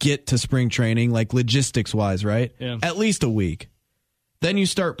to get to spring training, like logistics wise, right? Yeah. At least a week. Then you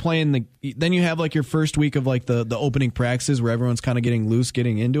start playing then you have like your first week of like the opening practices where everyone's kind of getting loose,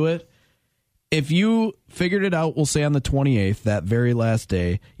 getting into it. If you figured it out, we'll say on the 28th, that very last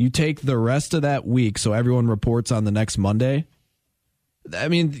day, you take the rest of that week so everyone reports on the next Monday. I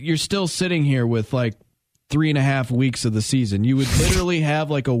mean, you're still sitting here with like 3.5 weeks of the season. You would literally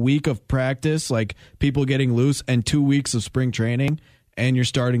have like a week of practice, like people getting loose, and 2 weeks of spring training, and you're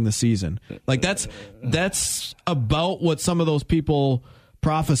starting the season. Like that's about what some of those people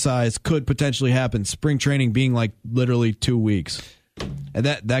prophesize could potentially happen. Spring training being like literally 2 weeks. And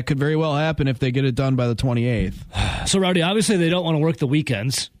that could very well happen if they get it done by the 28th. So, Rowdy, obviously they don't want to work the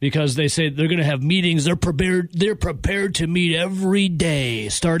weekends because they say they're going to have meetings. They're prepared to meet every day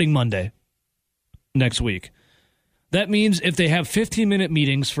starting Monday next week. That means if they have 15-minute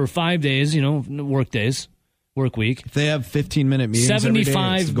meetings for 5 days, work week. If they have 15-minute meetings 75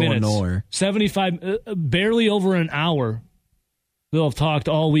 every day, it's going minutes. nowhere. 75, barely over an hour. They'll have talked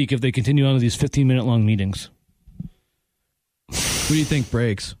all week if they continue on with these 15-minute long meetings. Who do you think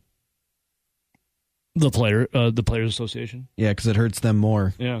breaks? The Players Association. Yeah, because it hurts them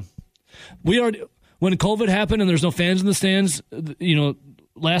more. Yeah. When COVID happened and there's no fans in the stands,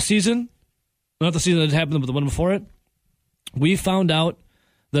 last season, not the season that happened, but the one before it, we found out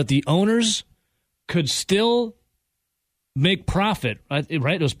that the owners could still make profit, right?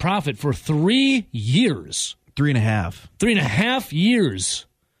 It was profit for 3 years. 3.5. 3.5 years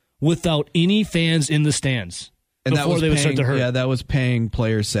without any fans in the stands. And before they would start to hurt. Yeah, that was paying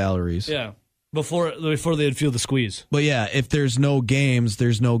players' salaries. Yeah, before they'd feel the squeeze. But yeah, if there's no games,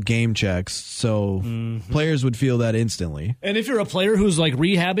 there's no game checks. So players would feel that instantly. And if you're a player who's like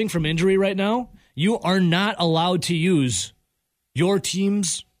rehabbing from injury right now, you are not allowed to use your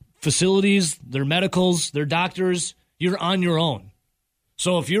team's facilities, their medicals, their doctors. You're on your own.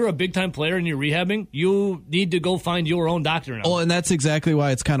 So if you're a big-time player and you're rehabbing, you need to go find your own doctor now. Oh, and that's exactly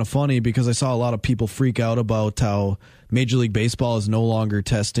why it's kind of funny, because I saw a lot of people freak out about how Major League Baseball is no longer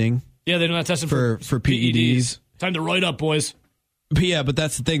testing. Yeah, they're not testing for PEDs. Time to roid up, boys. But yeah, but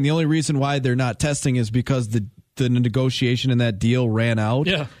that's the thing. The only reason why they're not testing is because the negotiation in that deal ran out.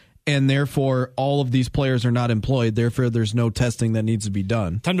 Yeah. And therefore, all of these players are not employed. Therefore, there's no testing that needs to be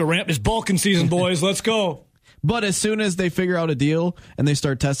done. Time to ramp this bulking season, boys. Let's go. But as soon as they figure out a deal and they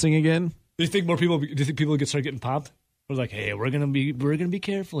start testing again, do you think people start getting popped? We're like, hey, we're gonna be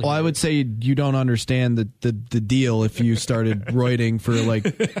careful here. Well, I would say you don't understand the deal if you started roiding for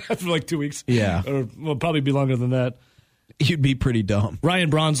like 2 weeks. Yeah, or well, probably be longer than that. You'd be pretty dumb. Ryan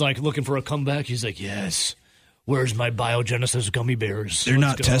Braun's like looking for a comeback. He's like, yes. Where's my Biogenesis gummy bears? They're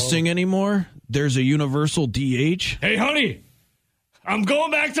not testing anymore. There's a universal DH. Hey, honey, I'm going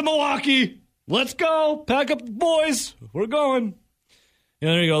back to Milwaukee. Let's go. Pack up the boys. We're going.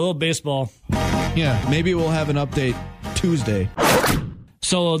 Yeah, there you go. A little baseball. Yeah, maybe we'll have an update Tuesday.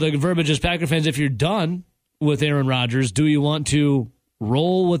 So the verbiage is, Packer fans, if you're done with Aaron Rodgers, do you want to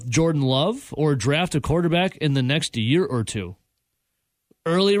roll with Jordan Love or draft a quarterback in the next year or two?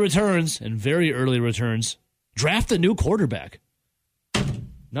 Early returns and very early returns. Draft a new quarterback.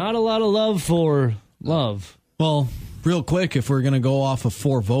 Not a lot of love for Love. Well, real quick, if we're going to go off of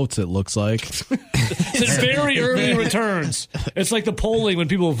 4 votes, it looks like. It's very early returns. It's like the polling when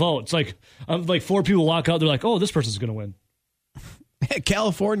people vote. It's like 4 people walk out, they're like, oh, this person's going to win.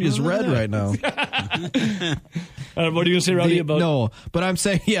 California's red right now. What are you going to say, Rowdy, about? No, but I'm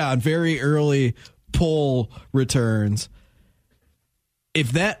saying, on very early poll returns,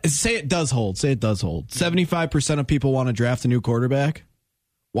 if that, say it does hold, 75% of people want to draft a new quarterback.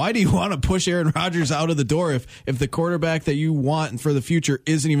 Why do you want to push Aaron Rodgers out of the door if the quarterback that you want for the future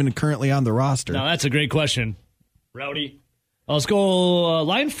isn't even currently on the roster? Now, that's a great question, Rowdy. Let's go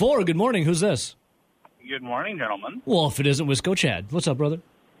line 4. Good morning. Who's this? Good morning, gentlemen. Well, if it isn't Wisco Chad. What's up, brother?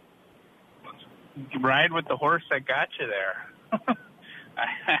 Ride with the horse that got you there.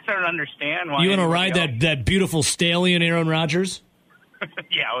 I don't understand why. You want to ride that beautiful stallion, Aaron Rodgers?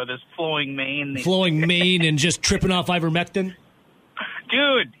 Yeah, with his flowing mane. Flowing mane and just tripping off ivermectin?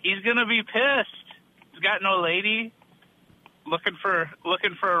 Dude, he's going to be pissed. He's got no lady. Looking for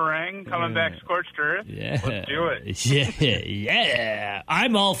a ring, coming back scorched earth. Yeah. Let's do it. Yeah.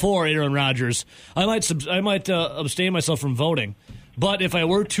 I'm all for Aaron Rodgers. I might abstain myself from voting. But if I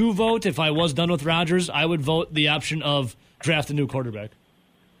were to vote, if I was done with Rodgers, I would vote the option of draft a new quarterback.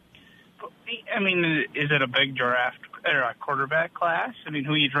 I mean, is it a big draft or a quarterback class? I mean,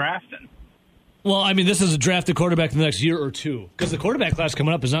 who are you drafting? Well, I mean, this is a drafted quarterback in the next year or two. Because the quarterback class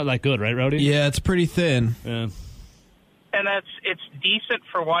coming up is not that good, right, Rowdy? Yeah, it's pretty thin. Yeah. And it's decent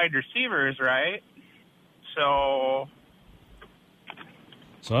for wide receivers, right? So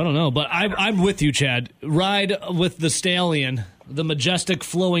I don't know, but I'm with you, Chad. Ride with the stallion, the majestic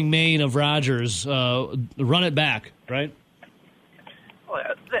flowing mane of Rodgers. Run it back, right? Well,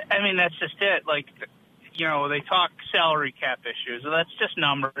 I mean, that's just it. Like, you know, they talk salary cap issues. Well, that's just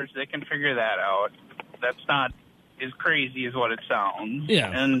numbers. They can figure that out. That's not as crazy as what it sounds.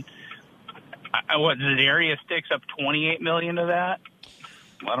 Yeah. And what, Zadarius sticks up $28 million of that?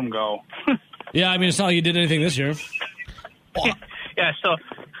 Let him go. Yeah, I mean, it's not like you did anything this year. Yeah, so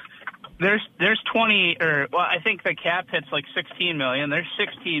there's 20, or well, I think the cap hits like 16 million. There's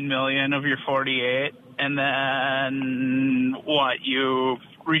 16 million of your 48, and then what? You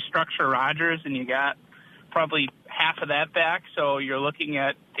restructure Rodgers, and you got probably half of that back. So you're looking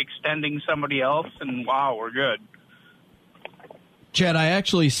at extending somebody else, and wow, we're good. Chad, I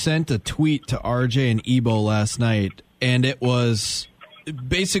actually sent a tweet to RJ and Ebo last night, and it was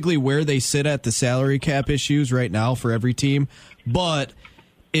basically where they sit at the salary cap issues right now for every team. But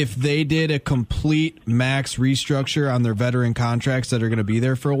if they did a complete max restructure on their veteran contracts that are going to be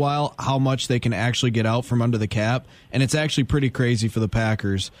there for a while, how much they can actually get out from under the cap. And it's actually pretty crazy for the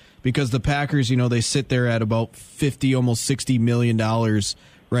Packers because the Packers, you know, they sit there at about $50, almost $60 million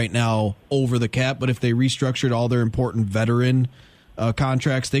right now over the cap. But if they restructured all their important veteran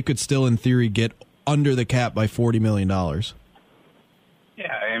contracts, they could still, in theory, get under the cap by $40 million.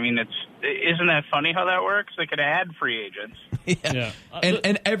 Yeah, I mean, isn't that funny how that works? They could add free agents. Yeah.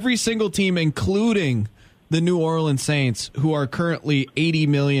 And every single team, including the New Orleans Saints, who are currently $80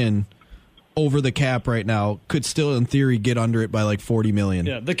 million over the cap right now, could still, in theory, get under it by like $40 million.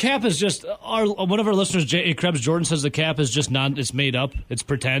 Yeah, the cap is just one of our listeners, J. Krebs Jordan, says the cap is just it's made up. It's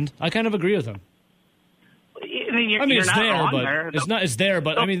pretend. I kind of agree with him. I mean, it's there, but it's there.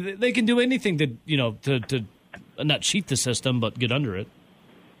 But I mean, they can do anything to to not cheat the system, but get under it.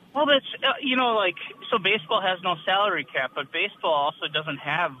 Well, that's, so baseball has no salary cap, but baseball also doesn't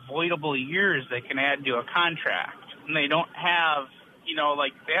have voidable years they can add to a contract. And they don't have,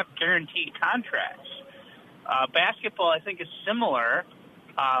 they have guaranteed contracts. Basketball, I think, is similar.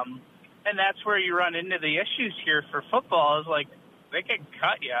 And that's where you run into the issues here for football is, like, they can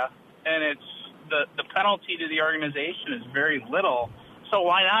cut you, and it's the penalty to the organization is very little. So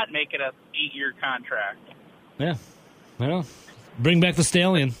why not make it a 8-year contract? Yeah, well, bring back the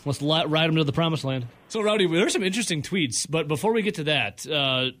stallion. Let's ride him to the promised land. So, Rowdy, there's some interesting tweets, but before we get to that,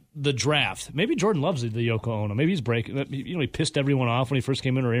 the draft. Maybe Jordan loves the Yoko Ono. Maybe he's breaking. He pissed everyone off when he first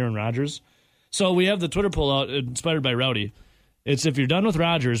came in, or Aaron Rodgers. So we have the Twitter poll out, inspired by Rowdy. It's, if you're done with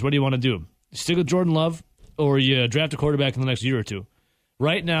Rodgers, what do you want to do? Stick with Jordan Love, or you draft a quarterback in the next year or two?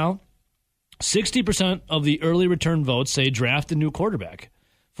 Right now, 60% of the early return votes say draft a new quarterback.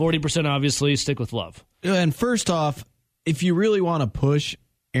 40% obviously stick with Love. And first off, if you really want to push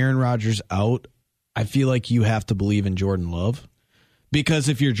Aaron Rodgers out, I feel like you have to believe in Jordan Love. Because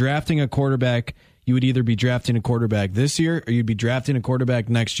if you're drafting a quarterback, you would either be drafting a quarterback this year or you'd be drafting a quarterback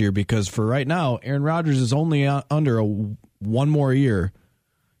next year, because for right now, Aaron Rodgers is only under one more year.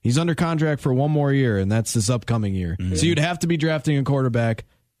 He's under contract for one more year, and that's this upcoming year. Mm-hmm. So you'd have to be drafting a quarterback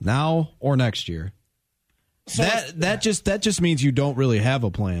now or next year. So that just means you don't really have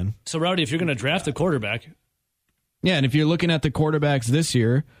a plan. So, Rowdy, if you're going to draft a quarterback. Yeah, and if you're looking at the quarterbacks this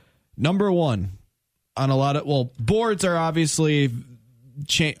year, number one on a lot of, boards are obviously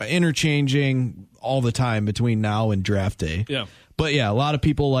interchanging all the time between now and draft day. Yeah. But yeah, a lot of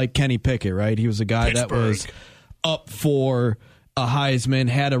people like Kenny Pickett, right? He was a guy that was up for a Heisman,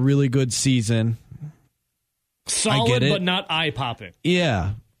 had a really good season. Solid, but not eye-popping.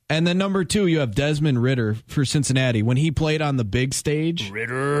 Yeah. And then number two, you have Desmond Ridder for Cincinnati. When he played on the big stage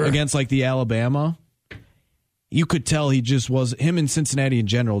against like the Alabama, you could tell he just was, him in Cincinnati in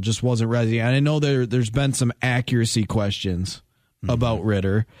general just wasn't ready. And I know there's been some accuracy questions about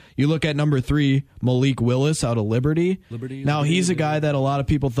Ridder. You look at number three, Malik Willis out of Liberty. Now, he's a guy that a lot of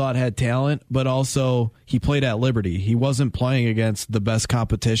people thought had talent, but also he played at Liberty. He wasn't playing against the best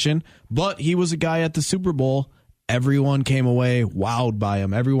competition, but he was a guy at the Super Bowl. Everyone came away wowed by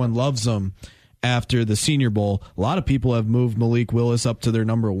him. Everyone loves him after the Senior Bowl. A lot of people have moved Malik Willis up to their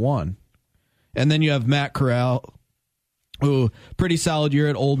number one. And then you have Matt Corral, who pretty solid year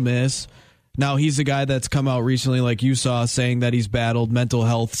at Ole Miss. Now he's a guy that's come out recently, like you saw, saying that he's battled mental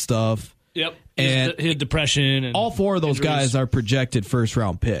health stuff. Yep. And he had depression. And all four of those guys are projected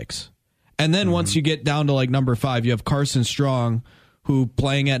first-round picks. And then once you get down to like number 5, you have Carson Strong, who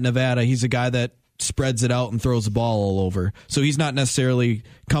playing at Nevada, he's a guy that spreads it out and throws the ball all over. So he's not necessarily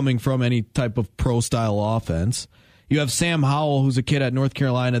coming from any type of pro-style offense. You have Sam Howell, who's a kid at North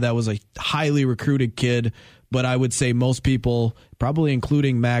Carolina that was a highly recruited kid, but I would say most people, probably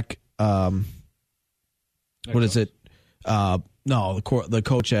including Mac, the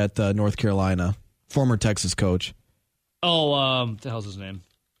coach at North Carolina, former Texas coach. What the hell's his name?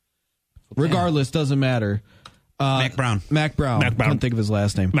 Regardless, doesn't matter. Mac Brown. Couldn't think of his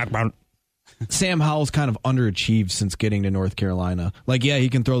last name. Mac Brown. Sam Howell's kind of underachieved since getting to North Carolina. Like, yeah, he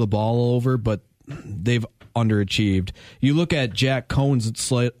can throw the ball over, but they've underachieved. You look at Jack Cohn's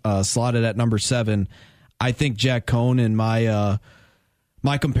slotted at number 7. I think Jack Cohn, in my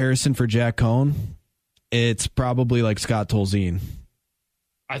comparison for Jack Cohn, it's probably like Scott Tolzien.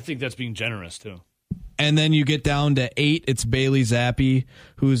 I think that's being generous, too. And then you get down to 8, it's Bailey Zappi,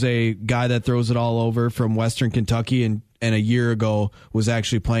 who's a guy that throws it all over from Western Kentucky and a year ago was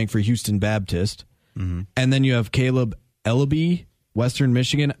actually playing for Houston Baptist. Mm-hmm. And then you have Caleb Ellaby, Western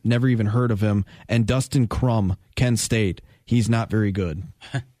Michigan, never even heard of him, and Dustin Crum, Kent State. He's not very good.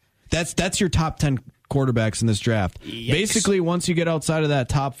 That's your top 10 quarterbacks in this draft. Yikes. Basically, once you get outside of that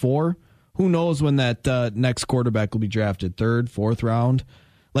top 4, who knows when that next quarterback will be drafted, 3rd, 4th round?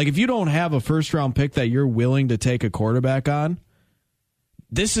 Like, if you don't have a first-round pick that you're willing to take a quarterback on,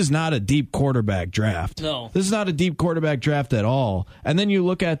 this is not a deep quarterback draft. No. This is not a deep quarterback draft at all. And then you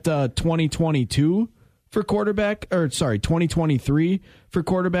look at 2022 for quarterback, 2023 for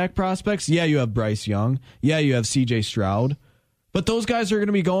quarterback prospects. Yeah, you have Bryce Young. Yeah, you have C.J. Stroud. But those guys are going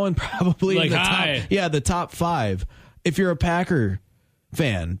to be going probably like in the high. the top 5. If you're a Packer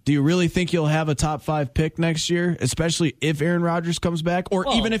fan, do you really think you'll have a top 5 pick next year, especially if Aaron Rodgers comes back, or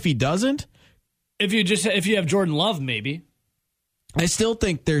even if he doesn't? If you have Jordan Love, maybe. I still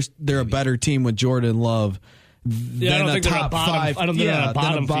think they're a better team with Jordan Love than a top 5. I don't think they're a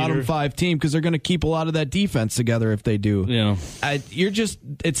bottom 5 team, because they're going to keep a lot of that defense together if they do. Yeah,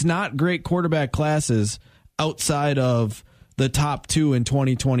 it's not great quarterback classes outside of the top 2 in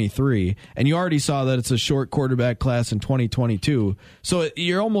 2023, and you already saw that it's a short quarterback class in 2022. So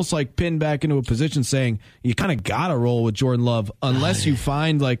you're almost like pinned back into a position saying you kind of got to roll with Jordan Love unless you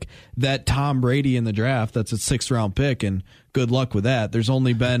find like that Tom Brady in the draft that's a 6th round pick, and good luck with that. There's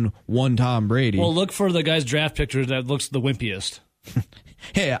only been one Tom Brady. Well, look for the guy's draft picture that looks the wimpiest.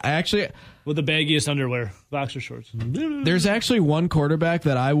 Hey, with the baggiest underwear, boxer shorts. There's actually one quarterback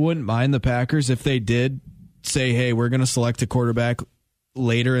that I wouldn't mind the Packers if they did say, hey, we're going to select a quarterback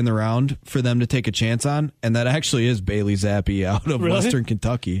later in the round for them to take a chance on, and that actually is Bailey Zappi out of Western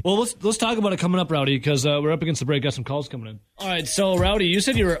Kentucky. Well, let's talk about it coming up, Rowdy, because we're up against the break. Got some calls coming in. All right, so Rowdy, you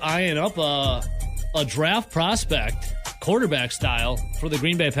said you were eyeing up a draft prospect, quarterback style, for the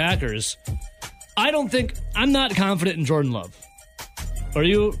Green Bay Packers. I'm not confident in Jordan Love. Are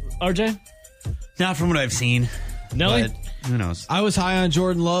you, RJ? Not from what I've seen. Nelly? But who knows? I was high on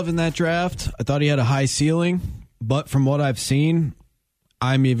Jordan Love in that draft. I thought he had a high ceiling, but from what I've seen,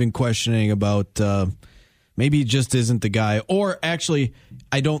 I'm even questioning about maybe he just isn't the guy. Or actually,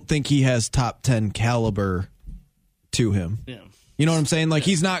 I don't think he has top 10 caliber to him. Yeah. You know what I'm saying? Like,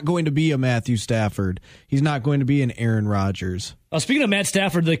 he's not going to be a Matthew Stafford. He's not going to be an Aaron Rodgers. Speaking of Matt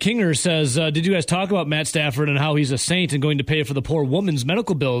Stafford, the Kinger says, did you guys talk about Matt Stafford and how he's a saint and going to pay for the poor woman's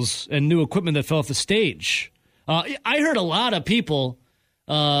medical bills and new equipment that fell off the stage? I heard a lot of people,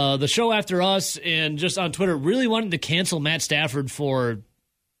 the show after us and just on Twitter, really wanted to cancel Matt Stafford for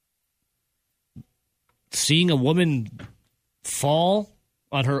seeing a woman fall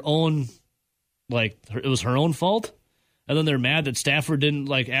on her own, like, it was her own fault. And then they're mad that Stafford didn't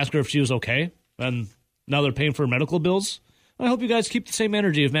ask her if she was okay, and now they're paying for her medical bills. I hope you guys keep the same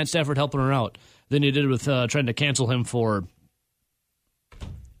energy of Matt Stafford helping her out than you did with trying to cancel him for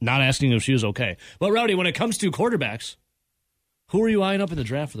not asking if she was okay. But Rowdy, when it comes to quarterbacks, who are you eyeing up in the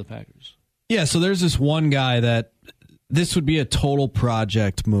draft for the Packers? Yeah, so there's this one guy that this would be a total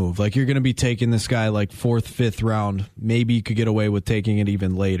project move. Like, you're going to be taking this guy 4th, 5th round. Maybe you could get away with taking it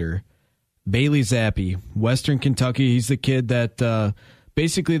even later. Bailey Zappi, Western Kentucky. He's the kid that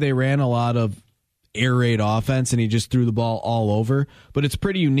basically they ran a lot of air raid offense and he just threw the ball all over. But it's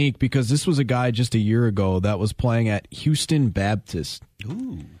pretty unique because this was a guy just a year ago that was playing at Houston Baptist.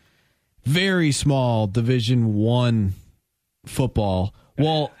 Ooh. Very small Division I football.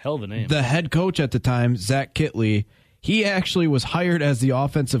 Well, hell of a name. The head coach at the time, Zach Kitley, he actually was hired as the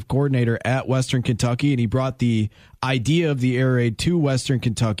offensive coordinator at Western Kentucky, and he brought the idea of the air raid to Western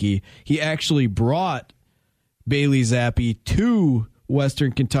Kentucky. He actually brought Bailey Zappi to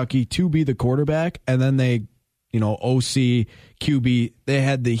Western Kentucky to be the quarterback, and then they, OC, QB, they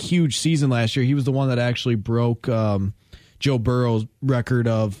had the huge season last year. He was the one that actually broke Joe Burrow's record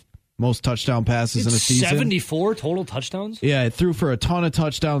of most touchdown passes in a season. 74 total touchdowns? Yeah, it threw for a ton of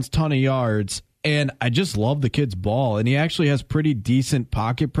touchdowns, ton of yards. And I just love the kid's ball, and he actually has pretty decent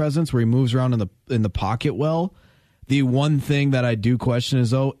pocket presence where he moves around in the pocket well. The one thing that I do question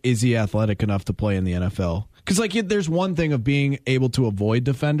is he athletic enough to play in the NFL? Because there's one thing of being able to avoid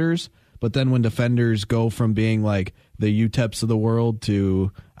defenders, but then when defenders go from being like the UTEPs of the world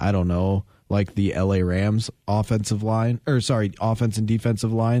to, I don't know, like the LA Rams offense and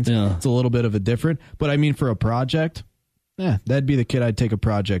defensive lines, It's a little bit of a different. But I mean, for a project. Yeah, that'd be the kid I'd take a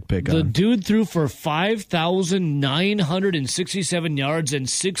project pick on. The dude threw for 5,967 yards and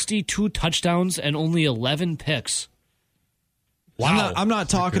 62 touchdowns and only 11 picks. Wow. I'm not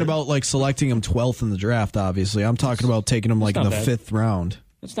talking about selecting him 12th in the draft, obviously. I'm talking about taking him in the 5th round.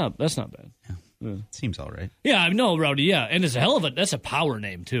 That's not bad. Yeah. Seems all right. Yeah, I know, Rowdy, yeah. And it's that's a power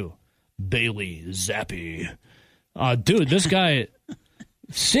name, too. Bailey Zappi. Dude, this guy,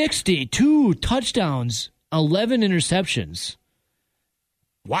 62 touchdowns. 11 interceptions.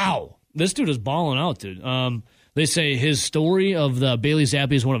 Wow. This dude is balling out, dude. They say his story of the Bailey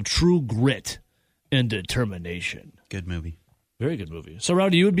Zappi is one of true grit and determination. Good movie. Very good movie. So,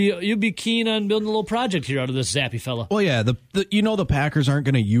 Rowdy, you'd be keen on building a little project here out of this Zappi fella. Well, yeah, the Packers aren't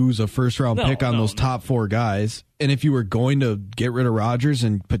going to use a first-round pick on those top 4 guys. And if you were going to get rid of Rodgers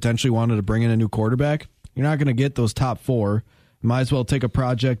and potentially wanted to bring in a new quarterback, you're not going to get those top 4. Might as well take a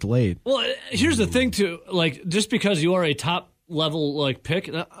project late. Well, here's the thing, too. Just because you are a top-level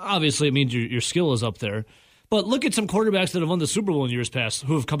pick, obviously it means your skill is up there. But look at some quarterbacks that have won the Super Bowl in years past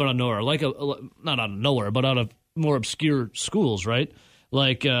who have come out of nowhere. Not out of nowhere, but out of more obscure schools, right?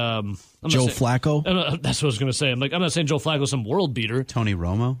 Joe Flacco? That's what I was going to say. I'm not saying Joe Flacco's some world beater. Tony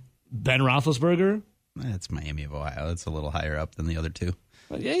Romo? Ben Roethlisberger? That's Miami of Ohio. That's a little higher up than the other two.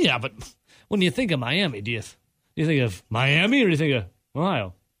 Yeah, but when you think of Miami, do you think of Miami or do you think of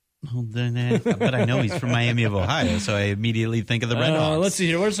Ohio? Well, but I know he's from Miami of Ohio, so I immediately think of the Red Hawks. Let's see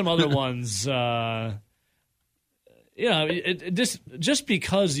here. What are some other ones? Just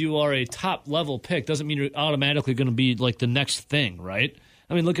because you are a top-level pick doesn't mean you're automatically going to be the next thing, right?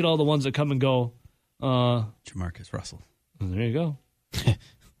 I mean, look at all the ones that come and go. Jamarcus Russell. There you go.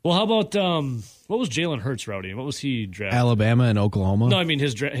 Well, how about what was Jalen Hurts, Rowdy? What was he drafted? Alabama and Oklahoma. No, I mean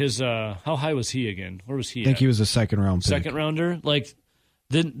his how high was he again? Where was he? I think he was a second-round pick. Second rounder.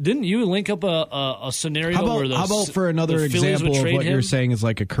 Didn't you link up a scenario where how about for another example of what you're saying is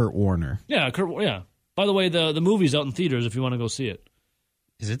like a Kurt Warner? Yeah, Yeah. By the way, the movie's out in theaters if you want to go see it.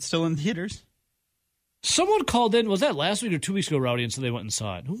 Is it still in theaters? Someone called in. Was that last week or 2 weeks ago, Rowdy? And so they went and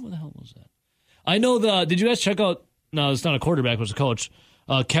saw it. Who the hell was that? I know did you guys check out? No, it's not a quarterback. It was a coach.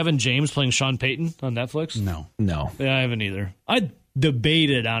 Kevin James playing Sean Payton on Netflix? No. Yeah, I haven't either. I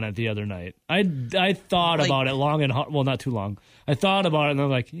debated on it the other night. I thought about it long and hard. Well, not too long. I thought about it and I'm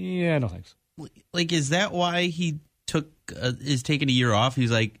like, yeah, no thanks. Is that why he is taking a year off?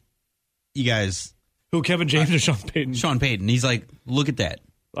 He's like, you guys. Who, Kevin James or Sean Payton? Sean Payton. He's like, look at that.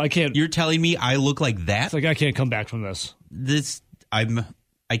 I can't. You're telling me I look like that? It's I can't come back from this. I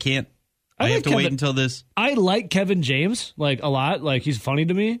can't. I have to wait until this. I like Kevin James like a lot. Like he's funny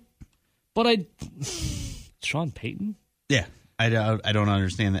to me, but Sean Payton. Yeah, I don't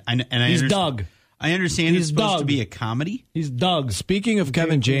understand that. He's Doug. I understand He's it's supposed Doug. to be a comedy. He's Doug. Speaking of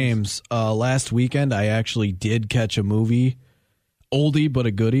Kevin James, last weekend I actually did catch a movie, oldie but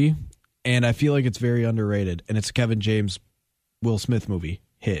a goodie, and I feel like it's very underrated. And it's a Kevin James, Will Smith movie,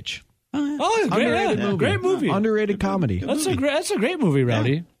 Hitch. Oh, great movie. Underrated comedy. That's a great movie,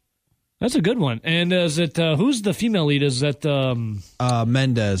 Rowdy. Yeah. That's a good one. And is it who's the female lead? Is that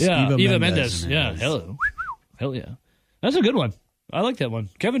Mendez? Yeah, Eva Mendes. Yeah, hell yeah. That's a good one. I like that one.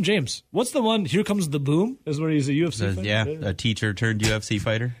 Kevin James. What's the one? Here Comes the Boom is where he's a UFC fighter. A teacher turned UFC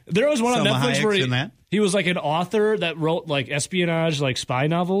fighter. There was one on Selma Netflix Hayek's where he was like an author that wrote like espionage, like spy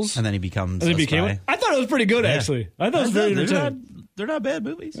novels. And then he becomes a spy. I thought it was pretty good, actually. I thought it was very entertaining. They're not bad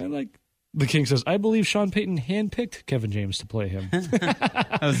movies. The King says, I believe Sean Payton handpicked Kevin James to play him.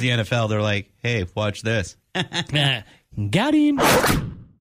 That was the NFL. They're like, hey, watch this. Got him.